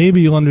hormones, and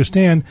maybe you'll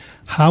understand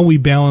how we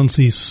balance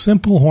these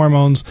simple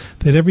hormones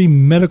that every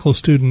medical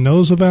student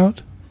knows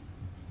about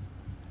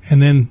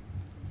and then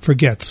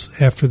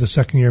forgets after the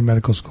second year of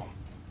medical school.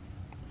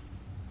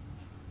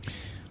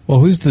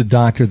 Well, who's the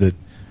doctor that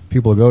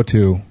people go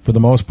to for the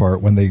most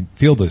part when they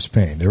feel this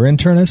pain? Their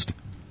internist?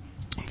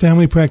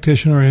 Family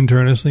practitioner or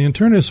internist. The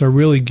internists are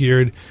really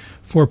geared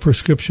for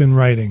prescription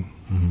writing.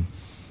 Mm-hmm.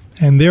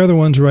 And they're the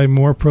ones who write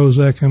more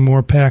Prozac and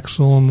more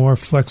Paxil and more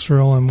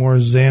Flexeril and more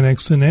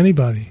Xanax than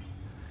anybody.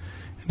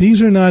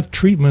 These are not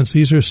treatments.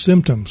 These are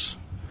symptoms.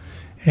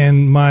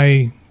 And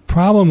my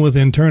problem with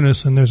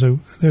internists, and there's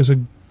a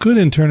good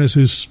internist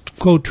who's,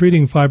 quote,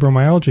 treating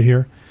fibromyalgia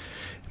here,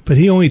 but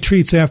he only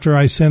treats after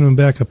I send him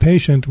back a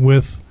patient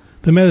with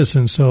the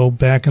medicine. So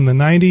back in the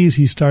 90s,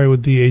 he started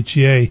with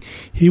DHEA.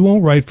 He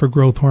won't write for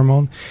growth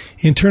hormone.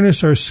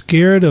 Internists are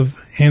scared of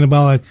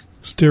anabolic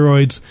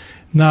steroids.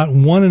 Not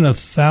 1 in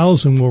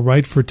 1,000 will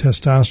write for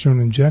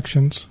testosterone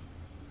injections.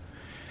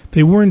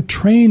 They weren't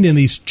trained in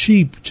these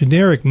cheap,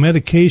 generic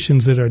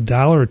medications that are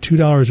 $1 or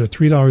 $2 or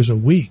 $3 a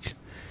week.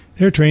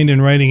 They're trained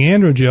in writing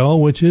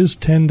androgel, which is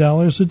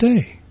 $10 a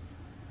day.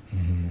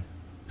 Mm-hmm.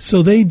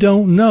 So they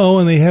don't know,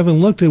 and they haven't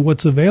looked at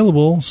what's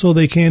available, so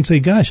they can't say,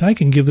 gosh, I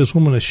can give this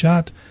woman a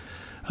shot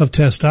of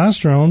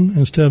testosterone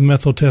instead of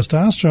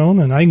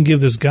methyltestosterone, and I can give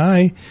this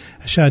guy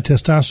a shot of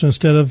testosterone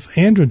instead of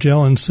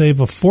androgel and save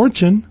a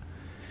fortune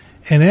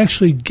and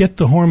actually get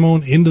the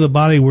hormone into the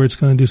body where it's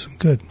going to do some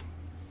good.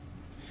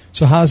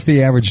 So how's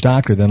the average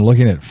doctor then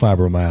looking at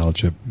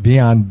fibromyalgia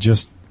beyond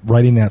just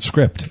writing that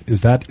script?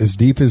 Is that as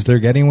deep as they're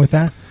getting with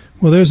that?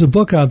 Well, there's a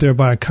book out there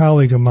by a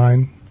colleague of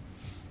mine,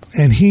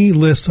 and he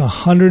lists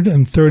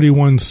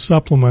 131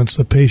 supplements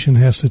a patient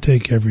has to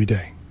take every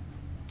day.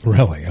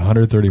 Really?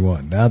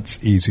 131.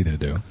 That's easy to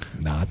do.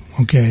 Not.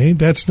 Okay,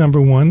 that's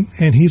number one.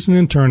 And he's an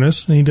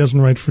internist, and he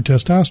doesn't write for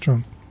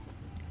testosterone.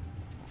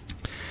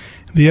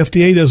 The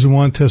FDA doesn't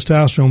want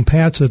testosterone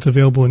patch that's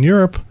available in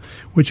Europe,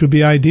 which would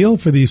be ideal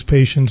for these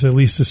patients, at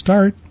least to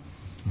start.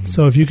 Mm-hmm.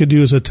 So if you could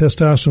use a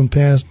testosterone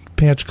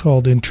patch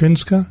called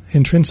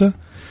Intrinsa,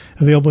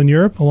 available in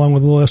Europe, along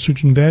with a little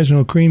estrogen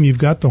vaginal cream, you've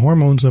got the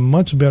hormones a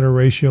much better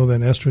ratio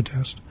than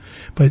Estratest.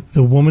 But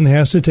the woman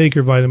has to take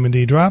her vitamin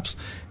D drops,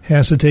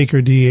 has to take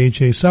her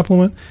DHA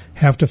supplement,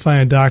 have to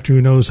find a doctor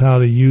who knows how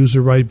to use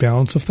the right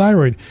balance of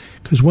thyroid.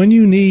 Because when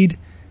you need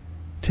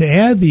to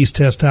add these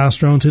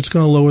testosterones, it's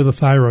going to lower the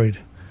thyroid.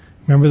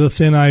 Remember the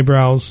thin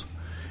eyebrows,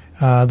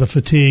 the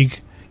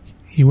fatigue.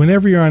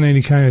 Whenever you're on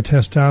any kind of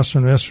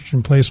testosterone or estrogen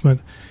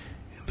replacement,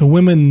 the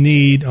women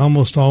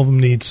almost all of them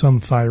need some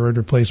thyroid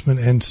replacement,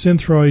 and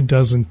Synthroid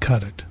doesn't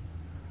cut it.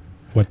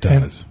 What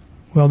does?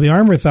 Well, the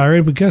Armour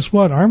Thyroid, but guess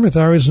what? Armour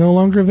Thyroid is no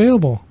longer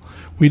available.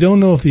 We don't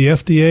know if the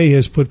FDA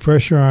has put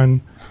pressure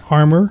on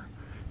Armour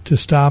to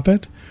stop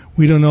it.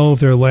 We don't know if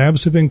their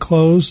labs have been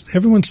closed.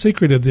 Everyone's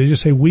secretive. They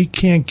just say, we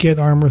can't get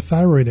Armour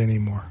Thyroid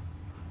anymore.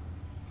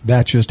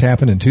 That just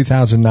happened in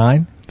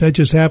 2009? That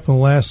just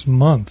happened last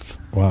month.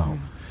 Wow.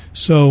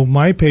 So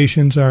my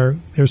patients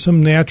there's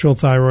some natural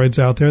thyroids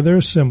out there.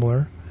 They're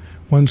similar.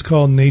 One's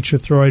called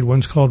Naturethroid,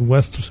 one's called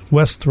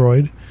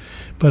Westhroid.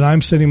 But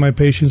I'm sending my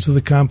patients to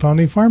the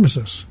compounding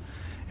pharmacist.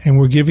 And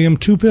we're giving them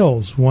 2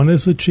 pills. One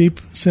is the cheap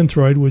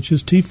Synthroid, which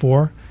is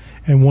T4,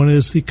 and one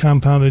is the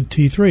compounded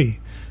T3.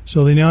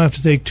 So they now have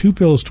to take 2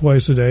 pills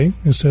twice a day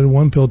instead of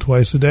 1 pill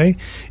twice a day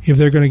if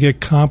they're going to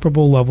get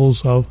comparable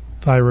levels of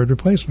thyroid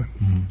replacement.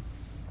 Mm-hmm.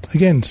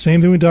 Again,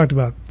 same thing we talked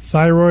about.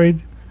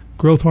 Thyroid,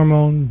 growth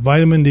hormone,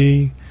 vitamin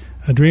D,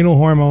 adrenal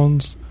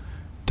hormones,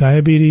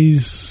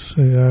 diabetes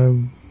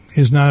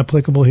is not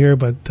applicable here,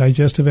 but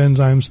digestive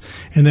enzymes,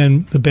 and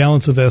then the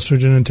balance of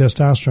estrogen and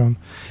testosterone.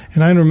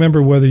 And I don't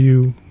remember whether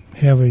you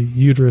have a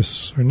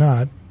uterus or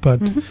not,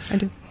 but I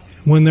do.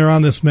 When they're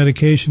on this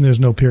medication, there's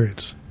no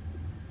periods.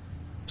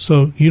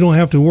 So you don't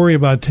have to worry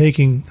about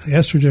taking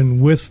estrogen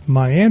with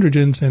my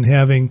androgens and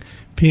having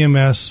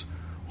PMS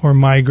or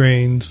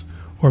migraines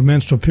or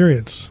menstrual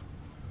periods.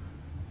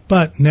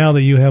 But now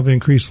that you have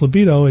increased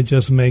libido, it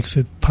just makes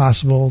it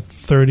possible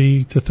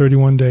 30 to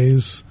 31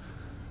 days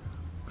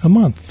a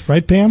month.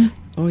 Right, Pam?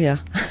 Oh, yeah.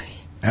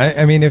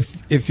 I mean,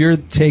 if you're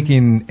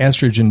taking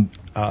estrogen,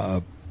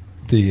 what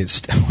do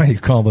you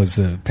call those,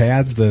 the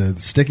pads, the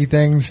sticky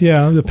things?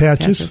 Yeah, the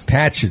patches.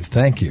 Patches,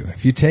 thank you.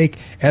 If you take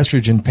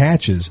estrogen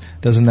patches,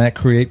 doesn't that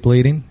create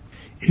bleeding?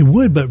 It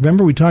would, but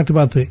remember we talked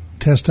about the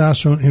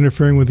testosterone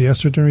interfering with the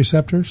estrogen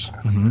receptors?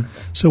 Mm-hmm.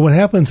 So what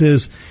happens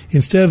is,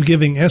 instead of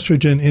giving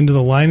estrogen into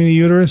the lining of the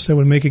uterus that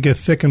would make it get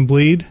thick and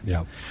bleed,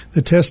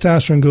 the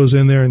testosterone goes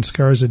in there and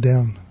scars it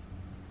down.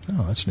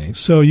 Oh, that's neat.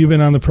 So you've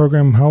been on the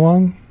program how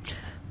long?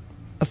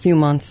 A few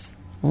months.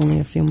 Only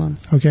a few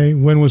months. Okay.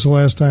 When was the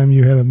last time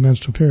you had a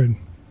menstrual period?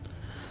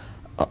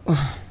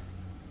 About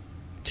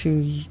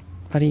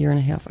a year and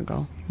a half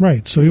ago.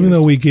 Right. So even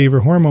though we gave her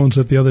hormones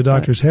that the other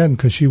doctors hadn't,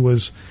 because she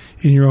was,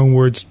 in your own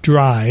words,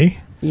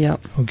 dry.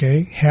 Yep.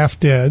 Okay. Half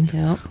dead.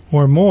 Yep.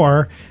 Or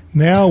more.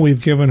 Now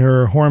we've given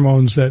her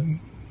hormones that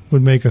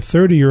would make a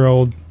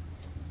 30-year-old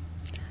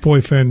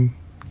boyfriend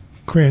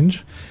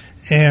cringe.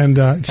 And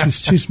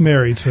she's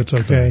married, so it's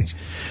okay.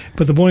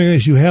 But the point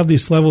is, you have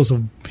these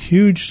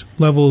huge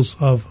levels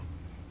of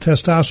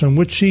testosterone,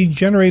 which she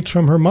generates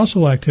from her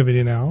muscle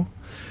activity now.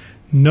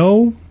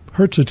 No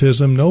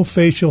hirsutism, no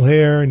facial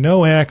hair,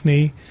 no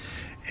acne,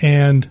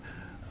 and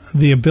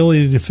the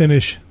ability to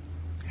finish.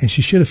 And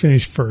she should have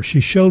finished first.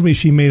 She showed me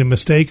she made a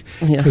mistake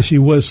because she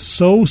was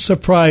so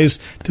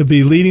surprised to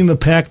be leading the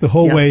pack the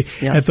whole way.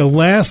 Yes. At the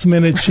last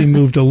minute, she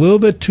moved a little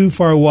bit too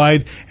far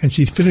wide, and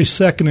she finished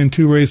second in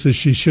 2 races.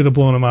 She should have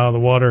blown them out of the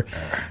water.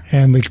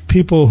 And the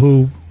people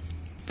who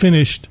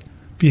finished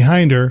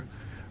behind her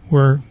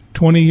were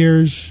 20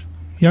 years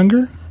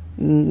younger?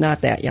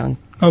 Not that young.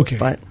 Okay.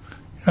 But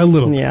a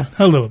little bit.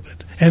 A little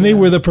bit. And they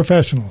were the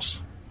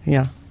professionals.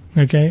 Yeah.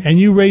 Okay, and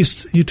you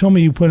told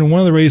me you put in one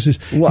of the races.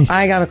 Well,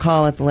 I got a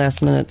call at the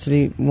last minute to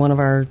be, one of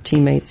our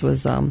teammates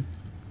was,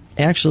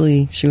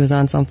 actually, she was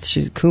on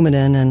she's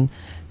Coumadin, and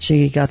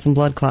she got some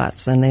blood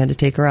clots, and they had to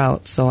take her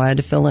out, so I had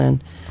to fill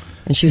in.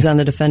 And she was on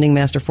the defending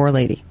Master 4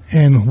 lady.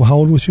 And how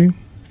old was she?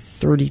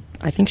 30,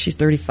 I think she's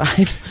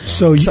 35.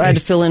 So I had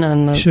to fill in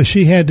on the... So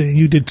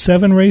you did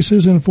 7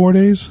 races in 4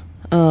 days?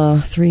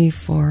 3,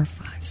 4,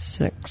 5,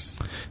 6.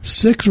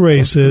 6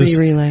 races. So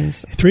 3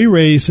 relays. 3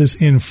 races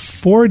in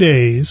 4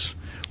 days,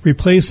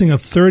 replacing a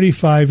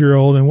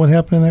 35-year-old. And what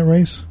happened in that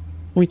race?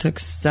 We took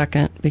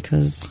second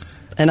because,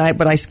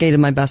 but I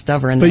skated my best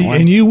ever in that one.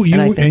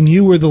 And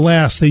you were the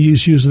last. They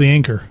used the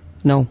anchor.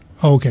 No.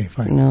 Oh, okay,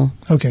 fine. No.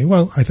 Okay,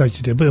 well, I thought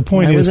you did, but the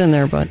point is, I was in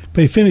there, but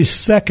they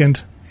finished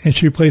second, and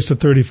she replaced a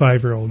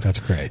 35-year-old. That's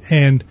great.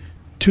 And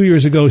 2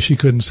 years ago, she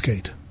couldn't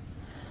skate.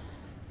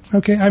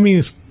 Okay, I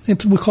mean,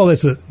 we'll call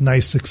this a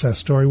nice success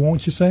story,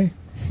 won't you say?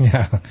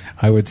 Yeah,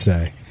 I would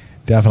say,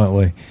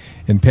 definitely.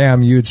 And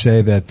Pam, you would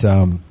say that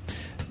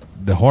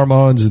the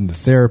hormones and the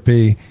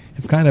therapy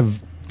have kind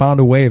of found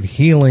a way of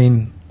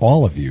healing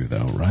all of you,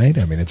 though, right?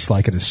 I mean, it's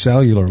like at a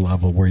cellular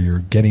level where you're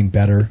getting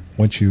better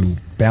once you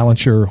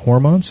balance your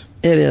hormones?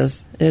 It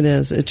is. It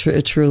is.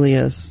 It truly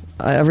is.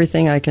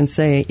 Everything I can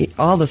say,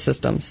 all the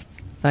systems,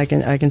 I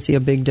can see a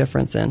big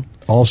difference in.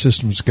 All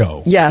systems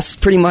go. Yes,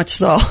 pretty much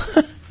so.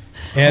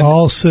 And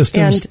all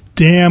systems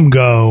damn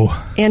go.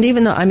 And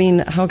even though, I mean,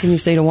 how can you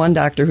say to one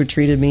doctor who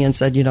treated me and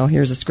said,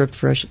 here's a script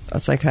for a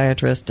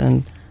psychiatrist,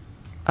 and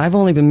I've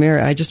only been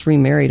married, I just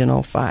remarried in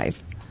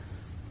 2005.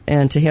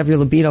 And to have your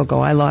libido go,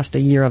 I lost a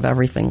year of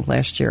everything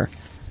last year.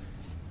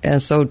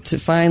 And so to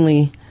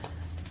finally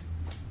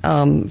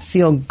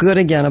feel good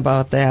again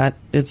about that,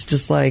 it's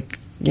just like,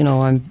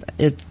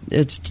 it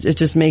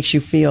just makes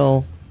you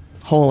feel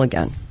whole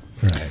again.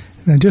 Right.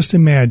 Now just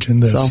imagine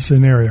this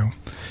scenario.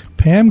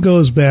 Pam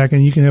goes back,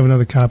 and you can have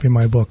another copy of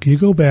my book. You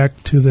go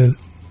back to the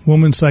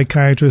woman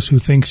psychiatrist who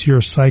thinks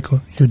your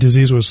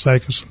disease was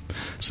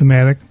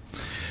psychosomatic.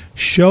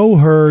 Show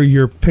her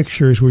your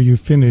pictures where you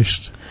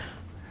finished.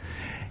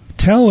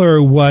 Tell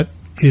her what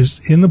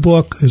is in the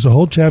book. There's a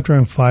whole chapter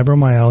on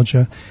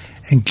fibromyalgia,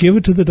 and give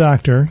it to the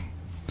doctor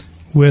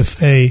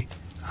with I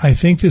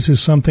think this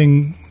is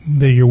something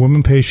that your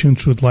women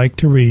patients would like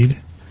to read,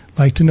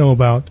 like to know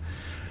about.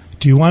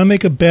 Do you want to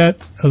make a bet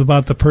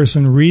about the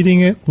person reading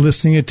it,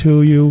 listening it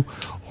to you,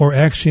 or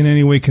actually in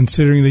any way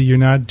considering that you're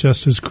not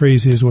just as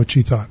crazy as what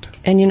she thought?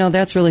 And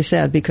that's really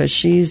sad because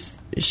she's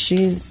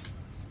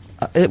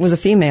it was a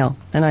female,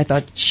 and I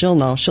thought she'll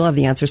know, she'll have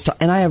the answers to.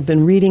 And I have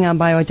been reading on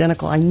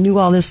bioidentical. I knew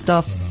all this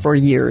stuff for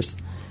years.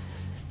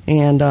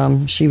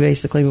 And she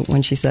basically,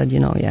 when she said,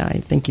 I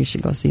think you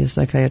should go see a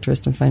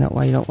psychiatrist and find out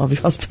why you don't love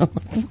your husband.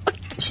 I'm like, what?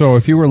 So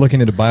if you were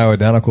looking into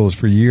bioidenticals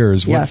for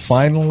years, what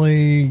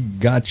finally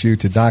got you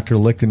to Dr.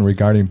 Lichten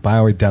regarding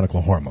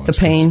bioidentical hormones? The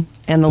pain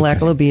and the lack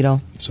of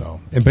libido.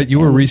 So, but you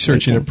were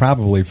researching it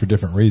probably for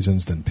different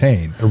reasons than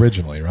pain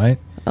originally, right?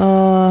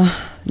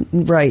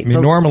 Right. I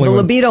mean, normally the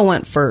libido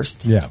went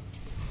first. Yeah.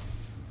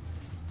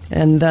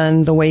 And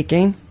then the weight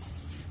gain.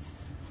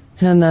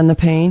 And then the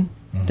pain.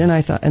 Mm-hmm. Then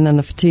I thought, and then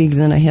the fatigue.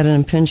 Then I had an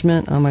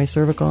impingement on my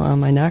cervical, on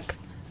my neck.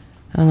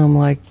 And I'm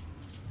like,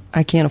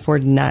 I can't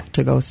afford not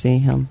to go see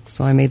him.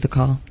 So I made the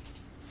call.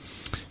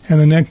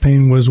 And the neck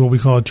pain was what we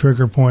call a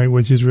trigger point,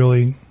 which is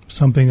really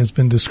something that's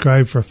been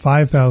described for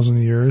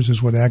 5,000 years,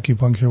 is what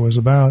acupuncture was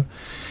about.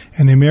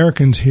 And the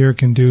Americans here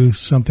can do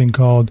something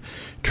called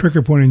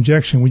trigger point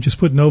injection. We just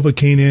put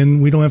Novocaine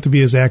in. We don't have to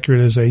be as accurate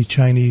as a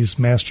Chinese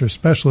master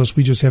specialist.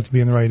 We just have to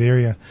be in the right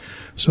area.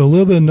 So a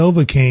little bit of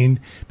Novocaine,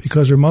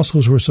 because her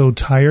muscles were so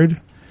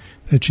tired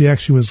that she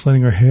actually was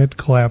letting her head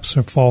collapse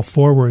or fall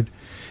forward.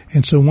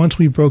 And so once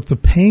we broke the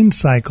pain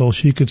cycle,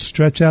 she could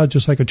stretch out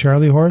just like a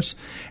Charlie horse.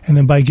 And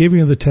then by giving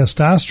her the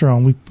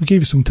testosterone, we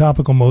gave you some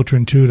topical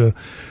Motrin too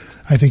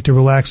to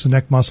relax the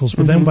neck muscles.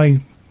 But then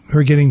by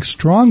her getting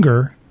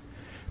stronger,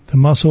 The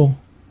muscle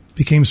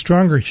became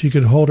stronger. She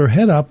could hold her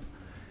head up,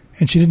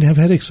 and she didn't have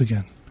headaches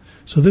again.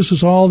 So this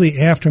was all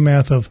the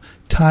aftermath of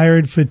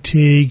tired,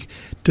 fatigue,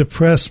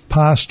 depressed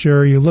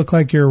posture. You look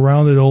like you're a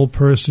rounded old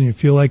person. You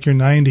feel like you're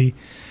 90.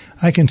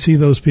 I can see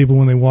those people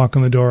when they walk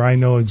in the door. I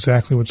know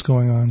exactly what's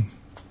going on.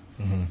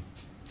 Mm-hmm.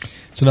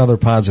 It's another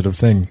positive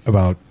thing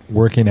about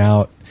working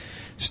out,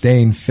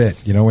 staying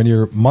fit. You know, when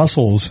your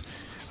muscles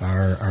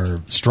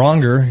are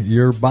stronger,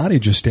 your body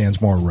just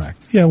stands more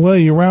erect. Yeah, well,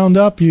 you round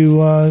up,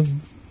 you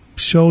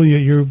show you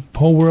your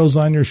whole world's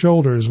on your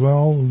shoulders.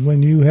 Well,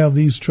 when you have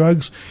these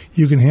drugs,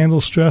 you can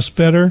handle stress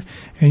better.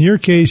 In your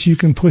case, you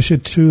can push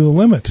it to the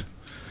limit.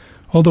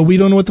 Although we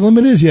don't know what the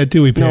limit is yet,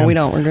 do we, Pam? No, we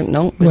don't.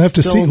 No, we'll have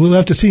to see. We'll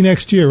have to see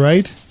next year,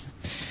 right?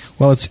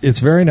 Well, it's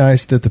very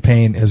nice that the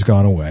pain has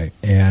gone away,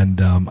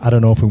 and I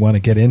don't know if we want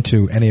to get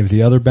into any of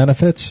the other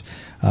benefits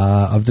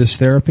of this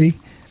therapy.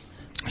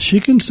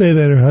 She can say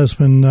that her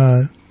husband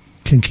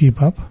can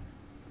keep up.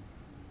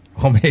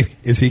 Well, maybe.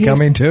 Is he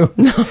coming too?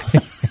 No.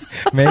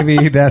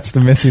 Maybe that's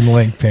the missing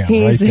link, Pam,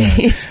 right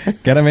there.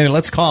 Get him in.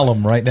 Let's call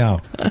him right now.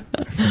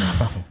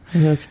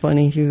 That's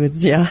funny. He would,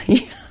 yeah.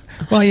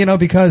 Well, you know,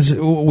 because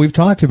we've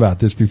talked about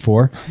this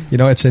before. You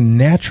know, it's a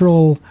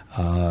natural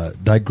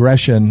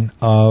digression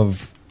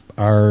of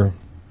our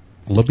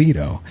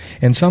libido.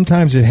 And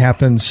sometimes it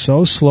happens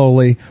so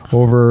slowly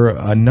over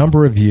a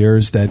number of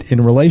years that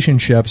in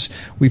relationships,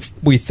 we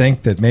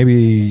think that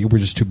maybe we're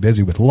just too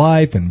busy with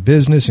life and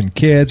business and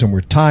kids and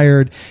we're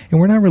tired, and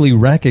we're not really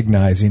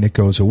recognizing it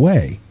goes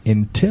away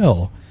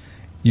until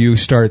you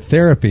start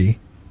therapy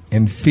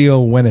and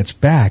feel when it's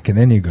back, and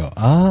then you go,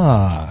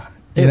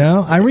 you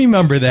know, I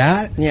remember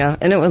that. Yeah,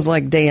 and it was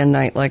like day and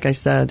night, like I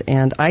said.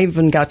 And I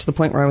even got to the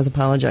point where I was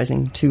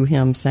apologizing to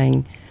him,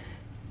 saying,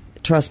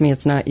 trust me,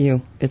 it's not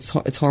you. It's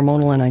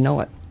hormonal, and I know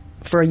it.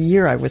 For a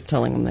year, I was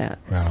telling him that.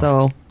 Wow.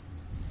 So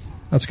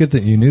that's good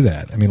that you knew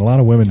that. I mean, a lot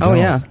of women don't. Oh,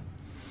 yeah.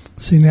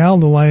 See, now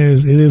the line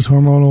is, it is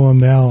hormonal, and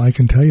now I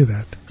can tell you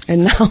that.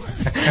 And now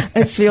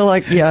I feel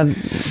like, yeah,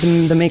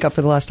 the makeup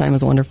for the last time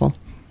is wonderful.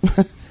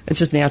 It's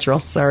just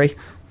natural. Sorry.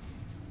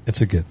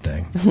 It's a good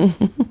thing.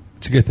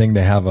 It's a good thing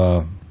to have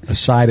a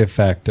side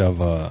effect of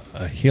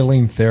a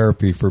healing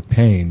therapy for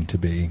pain to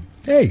be,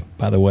 hey,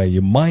 by the way,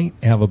 you might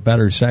have a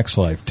better sex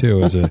life,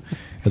 too, as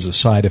a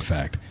side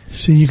effect.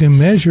 See, you can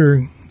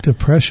measure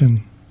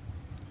depression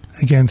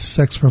against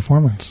sex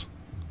performance.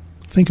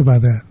 Think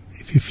about that.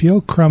 If you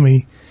feel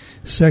crummy,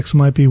 sex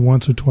might be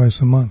once or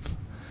twice a month.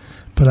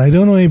 But I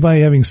don't know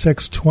anybody having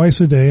sex twice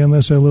a day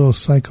unless they're a little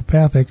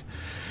psychopathic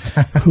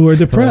who are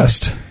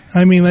depressed. Right.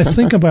 I mean, let's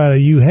think about it.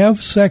 You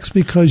have sex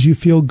because you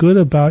feel good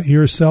about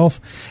yourself,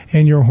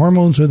 and your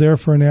hormones are there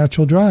for a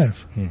natural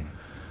drive.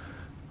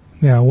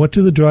 Now, what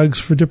do the drugs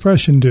for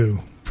depression do?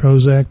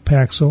 Prozac,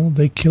 Paxil,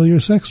 they kill your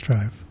sex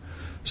drive.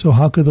 So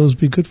how could those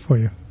be good for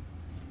you?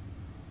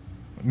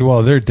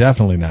 Well, they're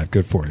definitely not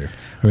good for you.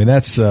 I mean,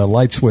 that's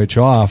light switch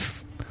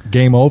off,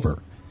 game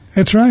over.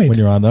 That's right. When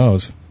you're on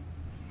those.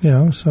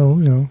 I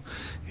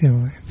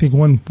think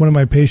one of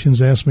my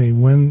patients asked me,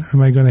 when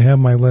am I going to have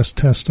my less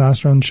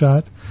testosterone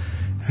shot?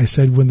 I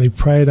said, when they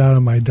pry it out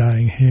of my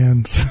dying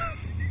hands.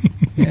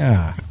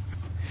 Yeah.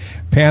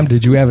 Pam,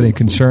 did you have any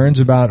concerns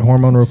about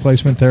hormone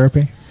replacement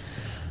therapy?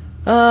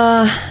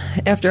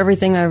 After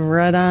everything I've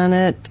read on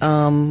it,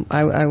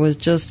 I was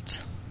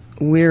just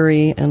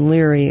weary and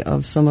leery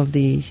of some of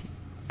the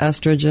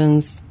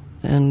estrogens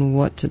and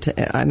what to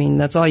take. I mean,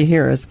 that's all you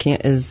hear is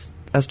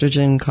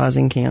estrogen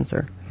causing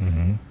cancer.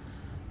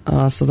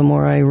 Mm-hmm. So the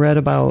more I read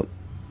about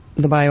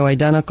the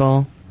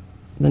bioidentical,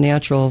 the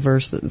natural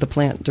versus the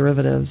plant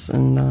derivatives,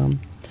 and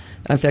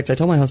in fact, I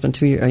told my husband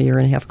a year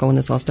and a half ago when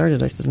this all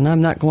started, I said, and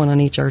I'm not going on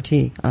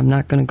HRT. I'm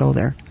not going to go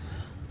there.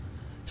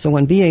 So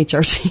when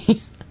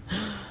BHRT,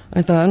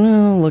 I thought,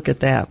 oh, look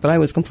at that. But I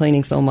was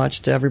complaining so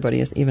much to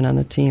everybody, even on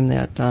the team,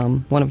 that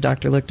one of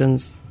Dr.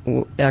 Lichten's,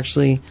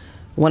 actually,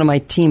 one of my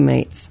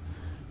teammates,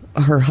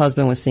 her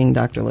husband was seeing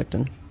Dr.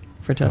 Lichten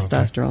for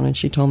testosterone, and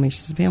she told me,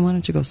 she said, Pam, why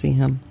don't you go see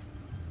him?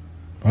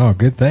 Oh,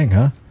 good thing,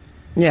 huh?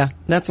 Yeah,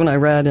 that's when I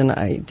read, and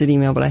I did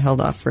email, but I held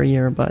off for a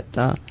year, but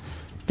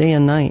day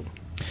and night.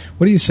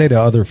 What do you say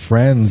to other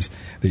friends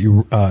that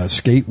you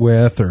skate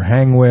with or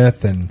hang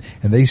with, and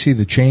they see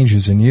the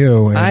changes in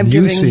you? And I'm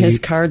giving his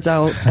cards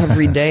out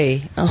every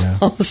day,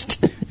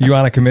 almost. You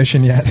on a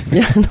commission yet?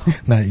 Yeah, no.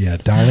 Not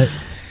yet, darn it.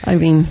 I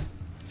mean,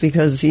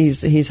 because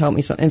he's helped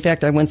me so. In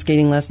fact, I went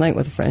skating last night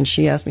with a friend.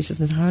 She asked me, she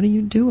said, how do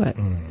you do it?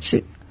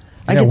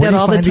 I get that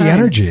all the time. The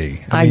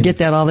energy? I get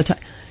that all the time.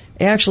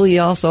 Actually,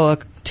 also,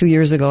 2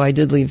 years ago, I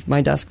did leave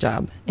my desk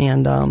job,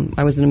 and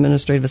I was an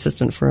administrative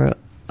assistant for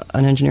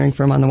an engineering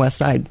firm on the west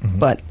side. Mm-hmm.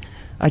 But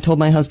I told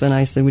my husband,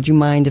 I said, would you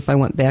mind if I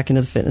went back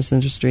into the fitness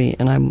industry?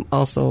 And I'm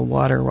also a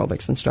water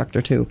aerobics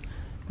instructor, too.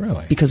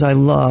 Really? Because I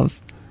love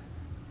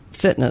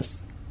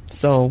fitness.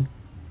 So,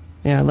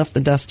 yeah, I left the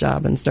desk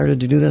job and started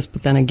to do this.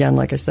 But then again,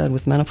 like I said,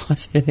 with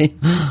menopause hitting.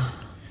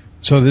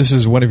 So this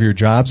is one of your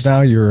jobs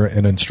now? You're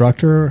an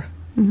instructor?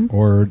 Mm-hmm.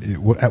 Or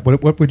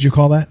what would you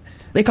call that?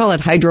 They call it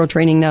hydro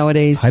training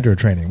nowadays. Hydro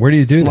training. Where do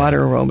you do that?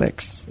 Water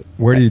aerobics.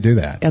 Where do you do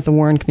that? At the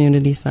Warren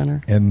Community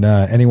Center. And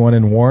anyone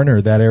in Warren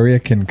or that area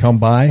can come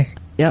by?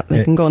 Yeah,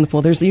 they can go in the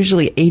pool. There's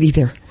usually 80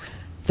 there.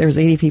 There's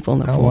 80 people in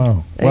the pool. Oh,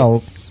 wow.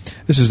 Well,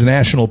 this is a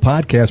national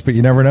podcast, but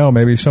you never know.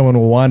 Maybe someone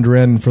will wander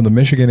in from the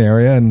Michigan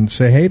area and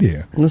say hey to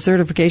you. And the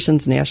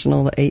certification's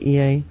national, the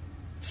AEA.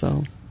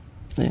 So,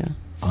 yeah.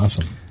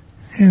 Awesome.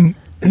 And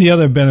the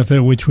other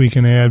benefit which we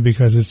can add,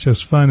 because it's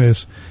just fun,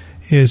 is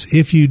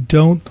if you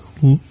don't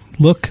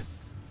look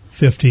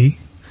 50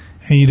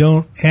 and you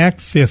don't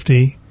act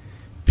 50,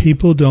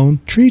 people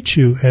don't treat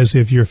you as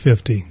if you're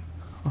 50,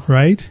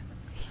 right?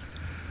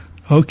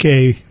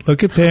 Okay,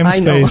 look at Pam's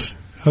face.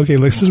 Okay,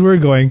 this is where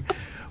we're going.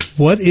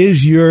 What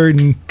is your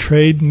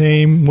trade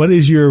name? What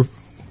is your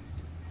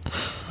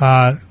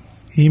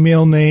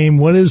email name?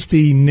 What is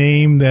the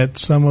name that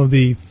some of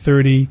the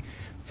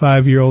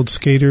 35-year-old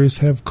skaters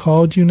have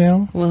called you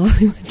now? Well, I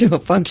went to a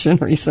function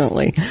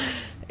recently,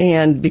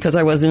 and because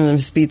I wasn't in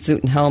a speed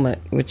suit and helmet,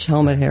 which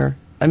helmet hair,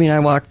 I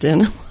walked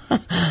in.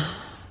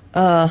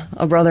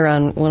 A brother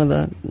on one of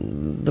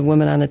the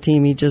women on the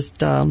team, he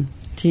just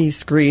he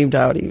screamed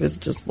out. He was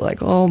just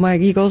like, oh my,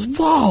 he goes,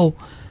 whoa.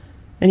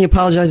 And he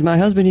apologized to my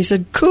husband. He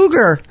said,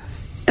 cougar.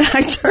 And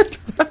I turned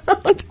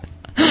around.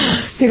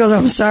 He goes,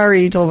 I'm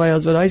sorry, he told my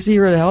husband. I see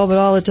her in a helmet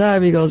all the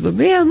time. He goes, but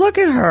man, look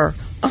at her.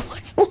 I'm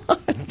like,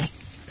 what?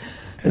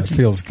 It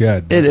feels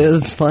good. It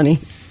is. It's funny.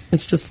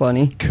 It's just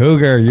funny.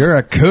 Cougar, you're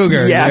a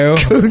cougar, yeah, you.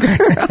 Cougar.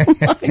 I'm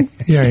like,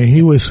 yeah,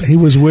 he was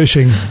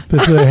wishing.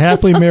 This is a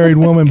happily married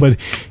woman, but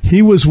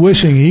he was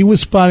wishing. He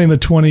was spotting the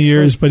 20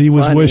 years, but he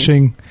was funny.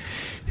 wishing.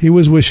 He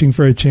was wishing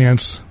for a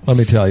chance. Let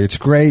me tell you, it's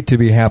great to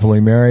be happily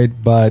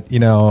married, but,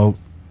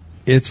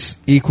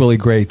 it's equally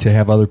great to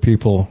have other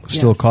people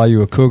still call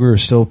you a cougar,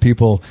 still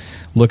people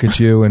look at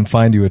you and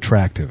find you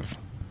attractive.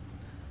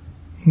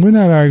 We're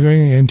not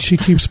arguing, and she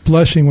keeps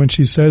blushing when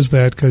she says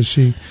that because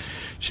she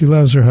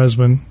loves her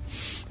husband,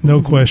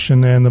 no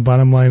question. And the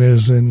bottom line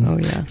is,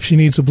 if she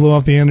needs to blow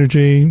off the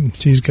energy,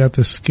 she's got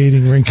this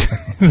skating rink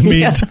in the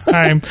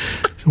meantime.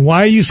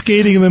 Why are you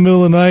skating in the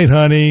middle of the night,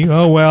 honey?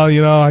 Oh, well,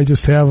 I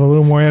just have a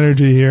little more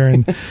energy here,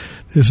 and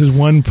this is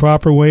one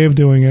proper way of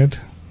doing it.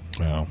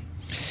 Wow.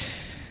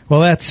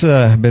 Well, that's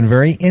been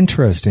very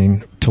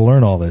interesting to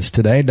learn all this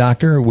today.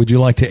 Doctor, would you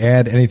like to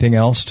add anything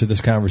else to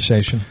this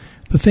conversation?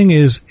 The thing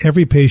is,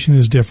 every patient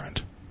is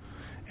different.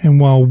 And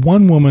while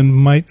one woman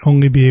might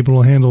only be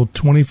able to handle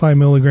 25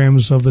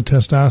 milligrams of the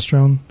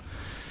testosterone,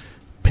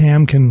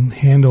 Pam can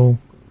handle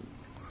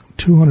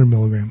 200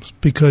 milligrams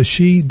because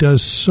she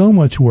does so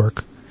much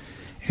work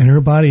and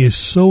her body is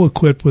so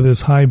equipped with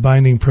this high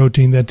binding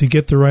protein that to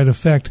get the right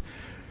effect,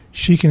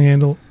 she can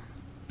handle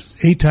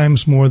 8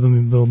 times more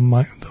than the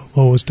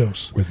lowest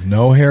dose. With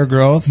no hair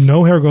growth?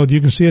 No hair growth.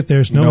 You can see it.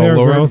 There's no hair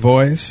growth. No lower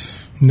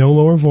voice? No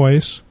lower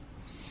voice.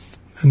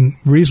 And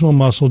reasonable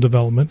muscle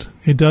development.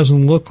 It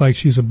doesn't look like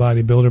she's a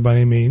bodybuilder by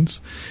any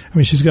means.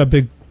 She's got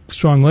big,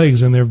 strong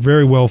legs, and they're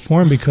very well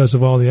formed because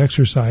of all the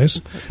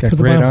exercise. Got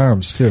great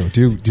arms too.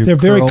 They're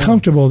very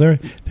comfortable.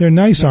 They're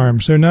nice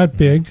arms. They're not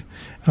big.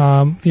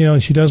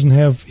 She doesn't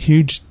have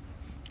huge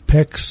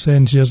pecs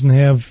and she doesn't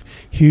have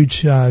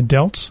huge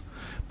delts,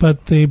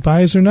 but the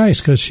buys are nice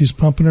because she's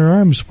pumping her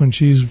arms when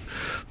she's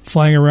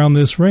flying around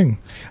this ring.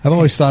 I've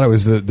always thought it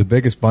was the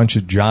biggest bunch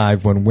of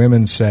jive when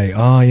women say,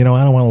 oh, I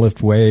don't want to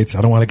lift weights.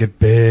 I don't want to get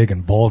big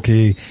and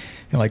bulky.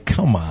 You're like,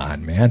 come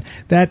on, man.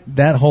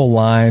 That whole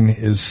line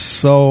is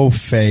so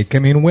fake.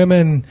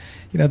 Women,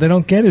 they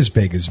don't get as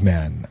big as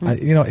men.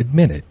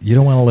 Admit it. You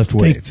don't want to lift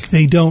weights.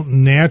 They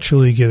don't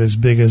naturally get as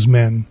big as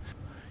men.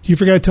 You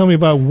forgot to tell me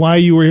about why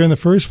you were here in the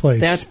first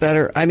place. That's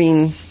better.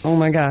 Oh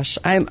my gosh.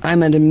 I'm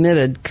an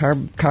admitted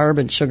carb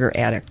and sugar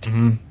addict.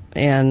 Mm-hmm.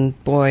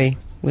 And boy,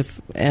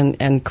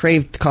 and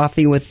craved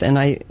coffee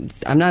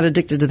I'm not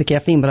addicted to the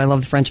caffeine, but I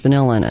love the French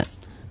vanilla in it.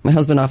 My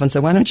husband often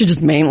said, why don't you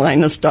just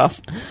mainline the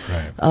stuff?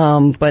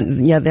 Right. But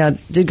yeah,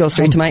 that did go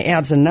straight to my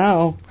abs, and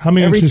now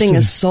everything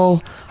is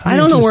so, I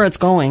don't know where it's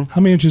going.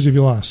 How many inches have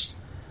you lost?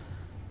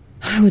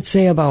 I would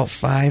say about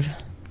 5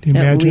 Do you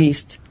at imagine?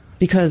 least,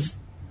 because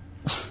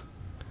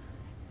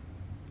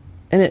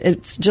and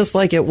it's just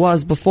like it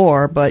was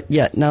before, but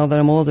yet now that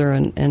I'm older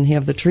and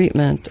have the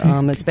treatment,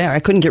 it's bad. I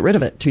couldn't get rid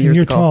of it 2 years ago.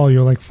 You're tall.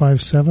 You're like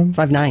 5'7"?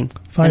 5'9".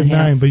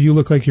 5'9", but you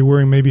look like you're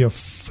wearing maybe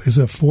is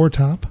it a 4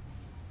 top?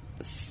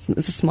 It's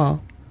a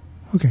small.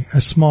 Okay,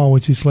 a small,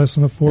 which is less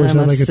than a 4. Is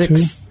that like a 2?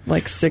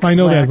 Like 6. I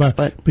know lax,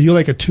 that, but you're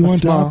like a 2 on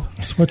small.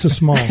 top? So what's a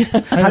small?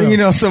 How do you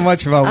know so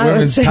much about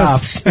women's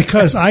tops?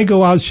 Because I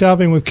go out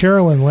shopping with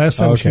Carolyn. Last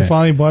time she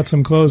finally bought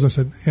some clothes, I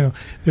said,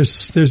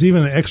 there's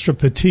even an extra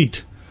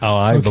petite. Oh,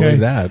 I believe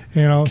that.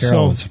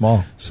 Carolyn's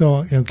small.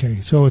 So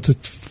it's a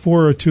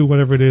 4 or 2,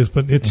 whatever it is,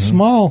 but it's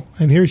small,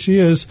 and here she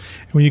is.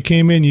 And when you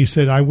came in, you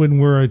said, I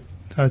wouldn't wear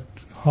a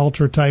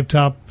halter type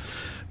top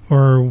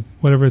or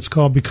whatever it's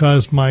called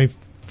because my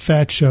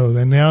fat show,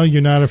 and now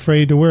you're not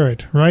afraid to wear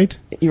it, right?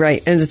 You're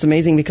right. And it's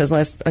amazing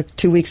because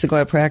 2 weeks ago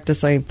at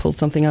practice, I pulled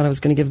something out. I was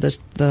going to give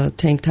the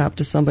tank top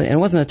to somebody. And it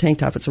wasn't a tank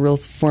top. It's a real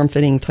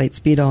form-fitting, tight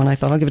Speedo. And I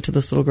thought, I'll give it to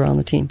this little girl on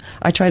the team.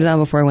 I tried it on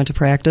before I went to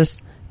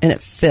practice, and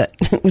it fit.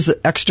 It was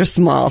extra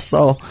small,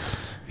 so...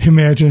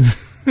 Imagine.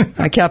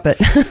 I kept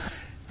it.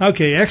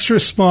 Okay, extra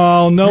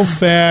small, no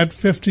fat,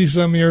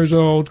 50-some years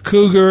old,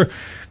 cougar.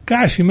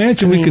 Gosh,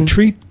 imagine we could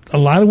treat a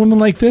lot of women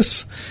like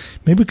this.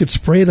 Maybe we could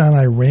spray it on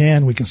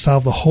Iran. We can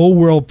solve the whole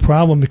world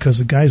problem because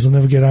the guys will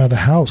never get out of the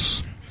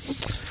house.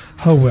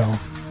 Oh, well.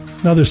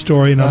 Another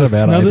story,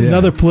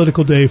 another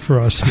political day for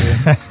us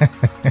here.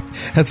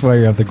 That's why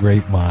you have the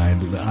great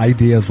mind.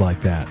 Ideas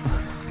like that.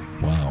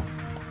 Wow.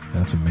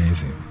 That's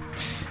amazing.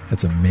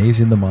 That's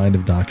amazing, the mind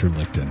of Dr.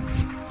 Lichten.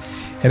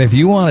 And if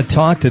you want to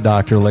talk to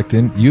Dr.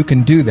 Lichten, you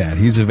can do that.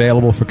 He's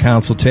available for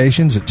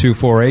consultations at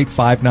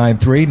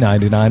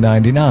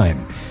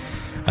 248-593-9999.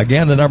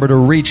 Again, the number to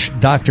reach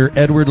Dr.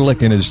 Edward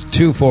Lichten is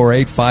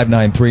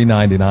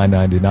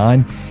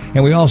 248-593-9999.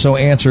 And we also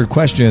answer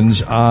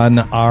questions on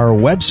our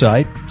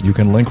website. You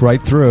can link right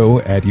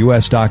through at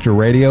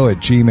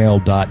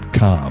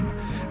usdoctorradio@gmail.com.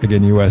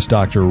 Again,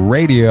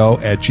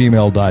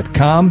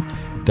 usdoctorradio@gmail.com.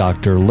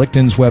 Dr.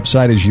 Lichten's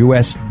website is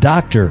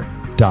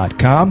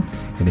usdoctor.com.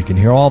 And you can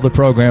hear all the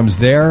programs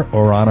there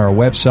or on our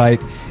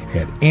website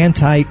at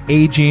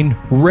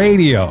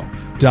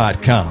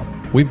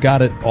antiagingradio.com. We've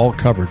got it all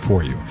covered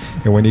for you.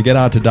 And when you get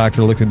out to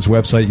Dr. Lichten's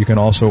website, you can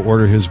also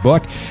order his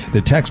book,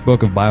 The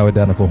Textbook of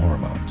Bioidentical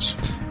Hormones.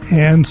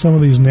 And some of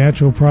these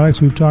natural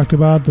products we've talked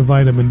about, the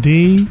vitamin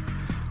D,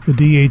 the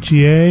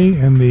DHEA,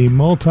 and the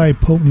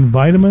multi-potent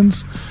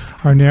vitamins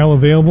are now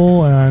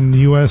available on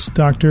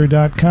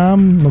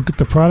usdoctor.com. Look at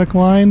the product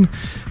line,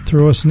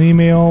 throw us an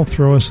email,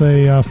 throw us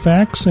a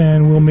fax,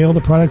 and we'll mail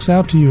the products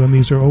out to you. And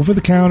these are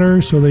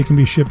over-the-counter, so they can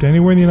be shipped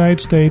anywhere in the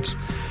United States.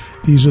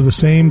 These are the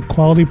same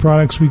quality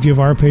products we give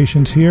our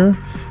patients here,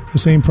 the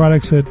same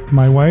products that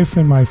my wife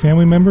and my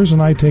family members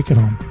and I take at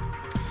home.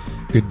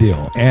 Good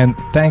deal. And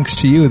thanks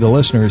to you, the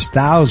listeners,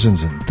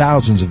 thousands and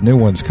thousands of new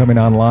ones coming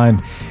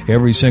online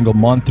every single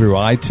month through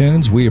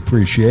iTunes. We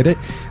appreciate it.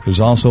 There's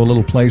also a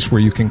little place where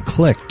you can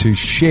click to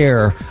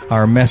share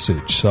our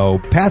message. So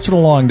pass it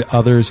along to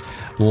others.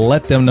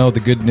 Let them know the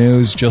good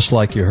news, just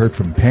like you heard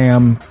from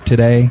Pam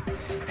today.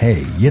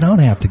 Hey, you don't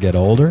have to get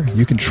older.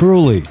 You can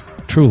truly,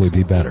 truly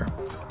be better.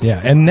 Yeah,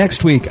 and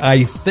next week,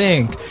 we're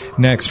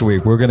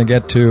going to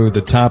get to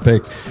the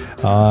topic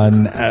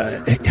on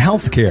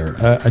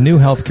healthcare, a new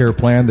healthcare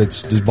plan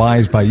that's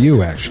devised by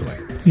you, actually.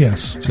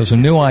 Yes. So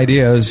some new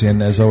ideas,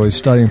 and as I was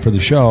studying for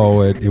the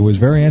show, it was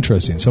very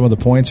interesting. Some of the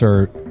points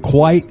are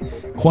quite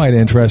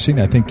interesting.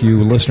 I think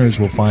you listeners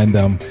will find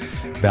them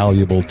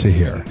valuable to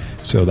hear.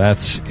 So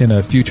that's in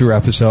a future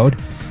episode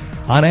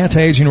on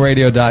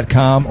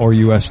antiagingradio.com or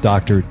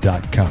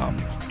usdoctor.com.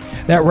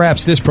 That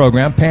wraps this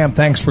program. Pam,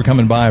 thanks for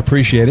coming by. I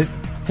appreciate it.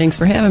 Thanks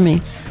for having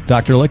me.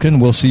 Dr. Lichten,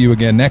 we'll see you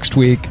again next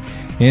week.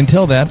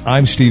 Until then,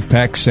 I'm Steve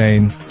Peck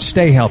saying,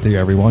 stay healthy,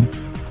 everyone.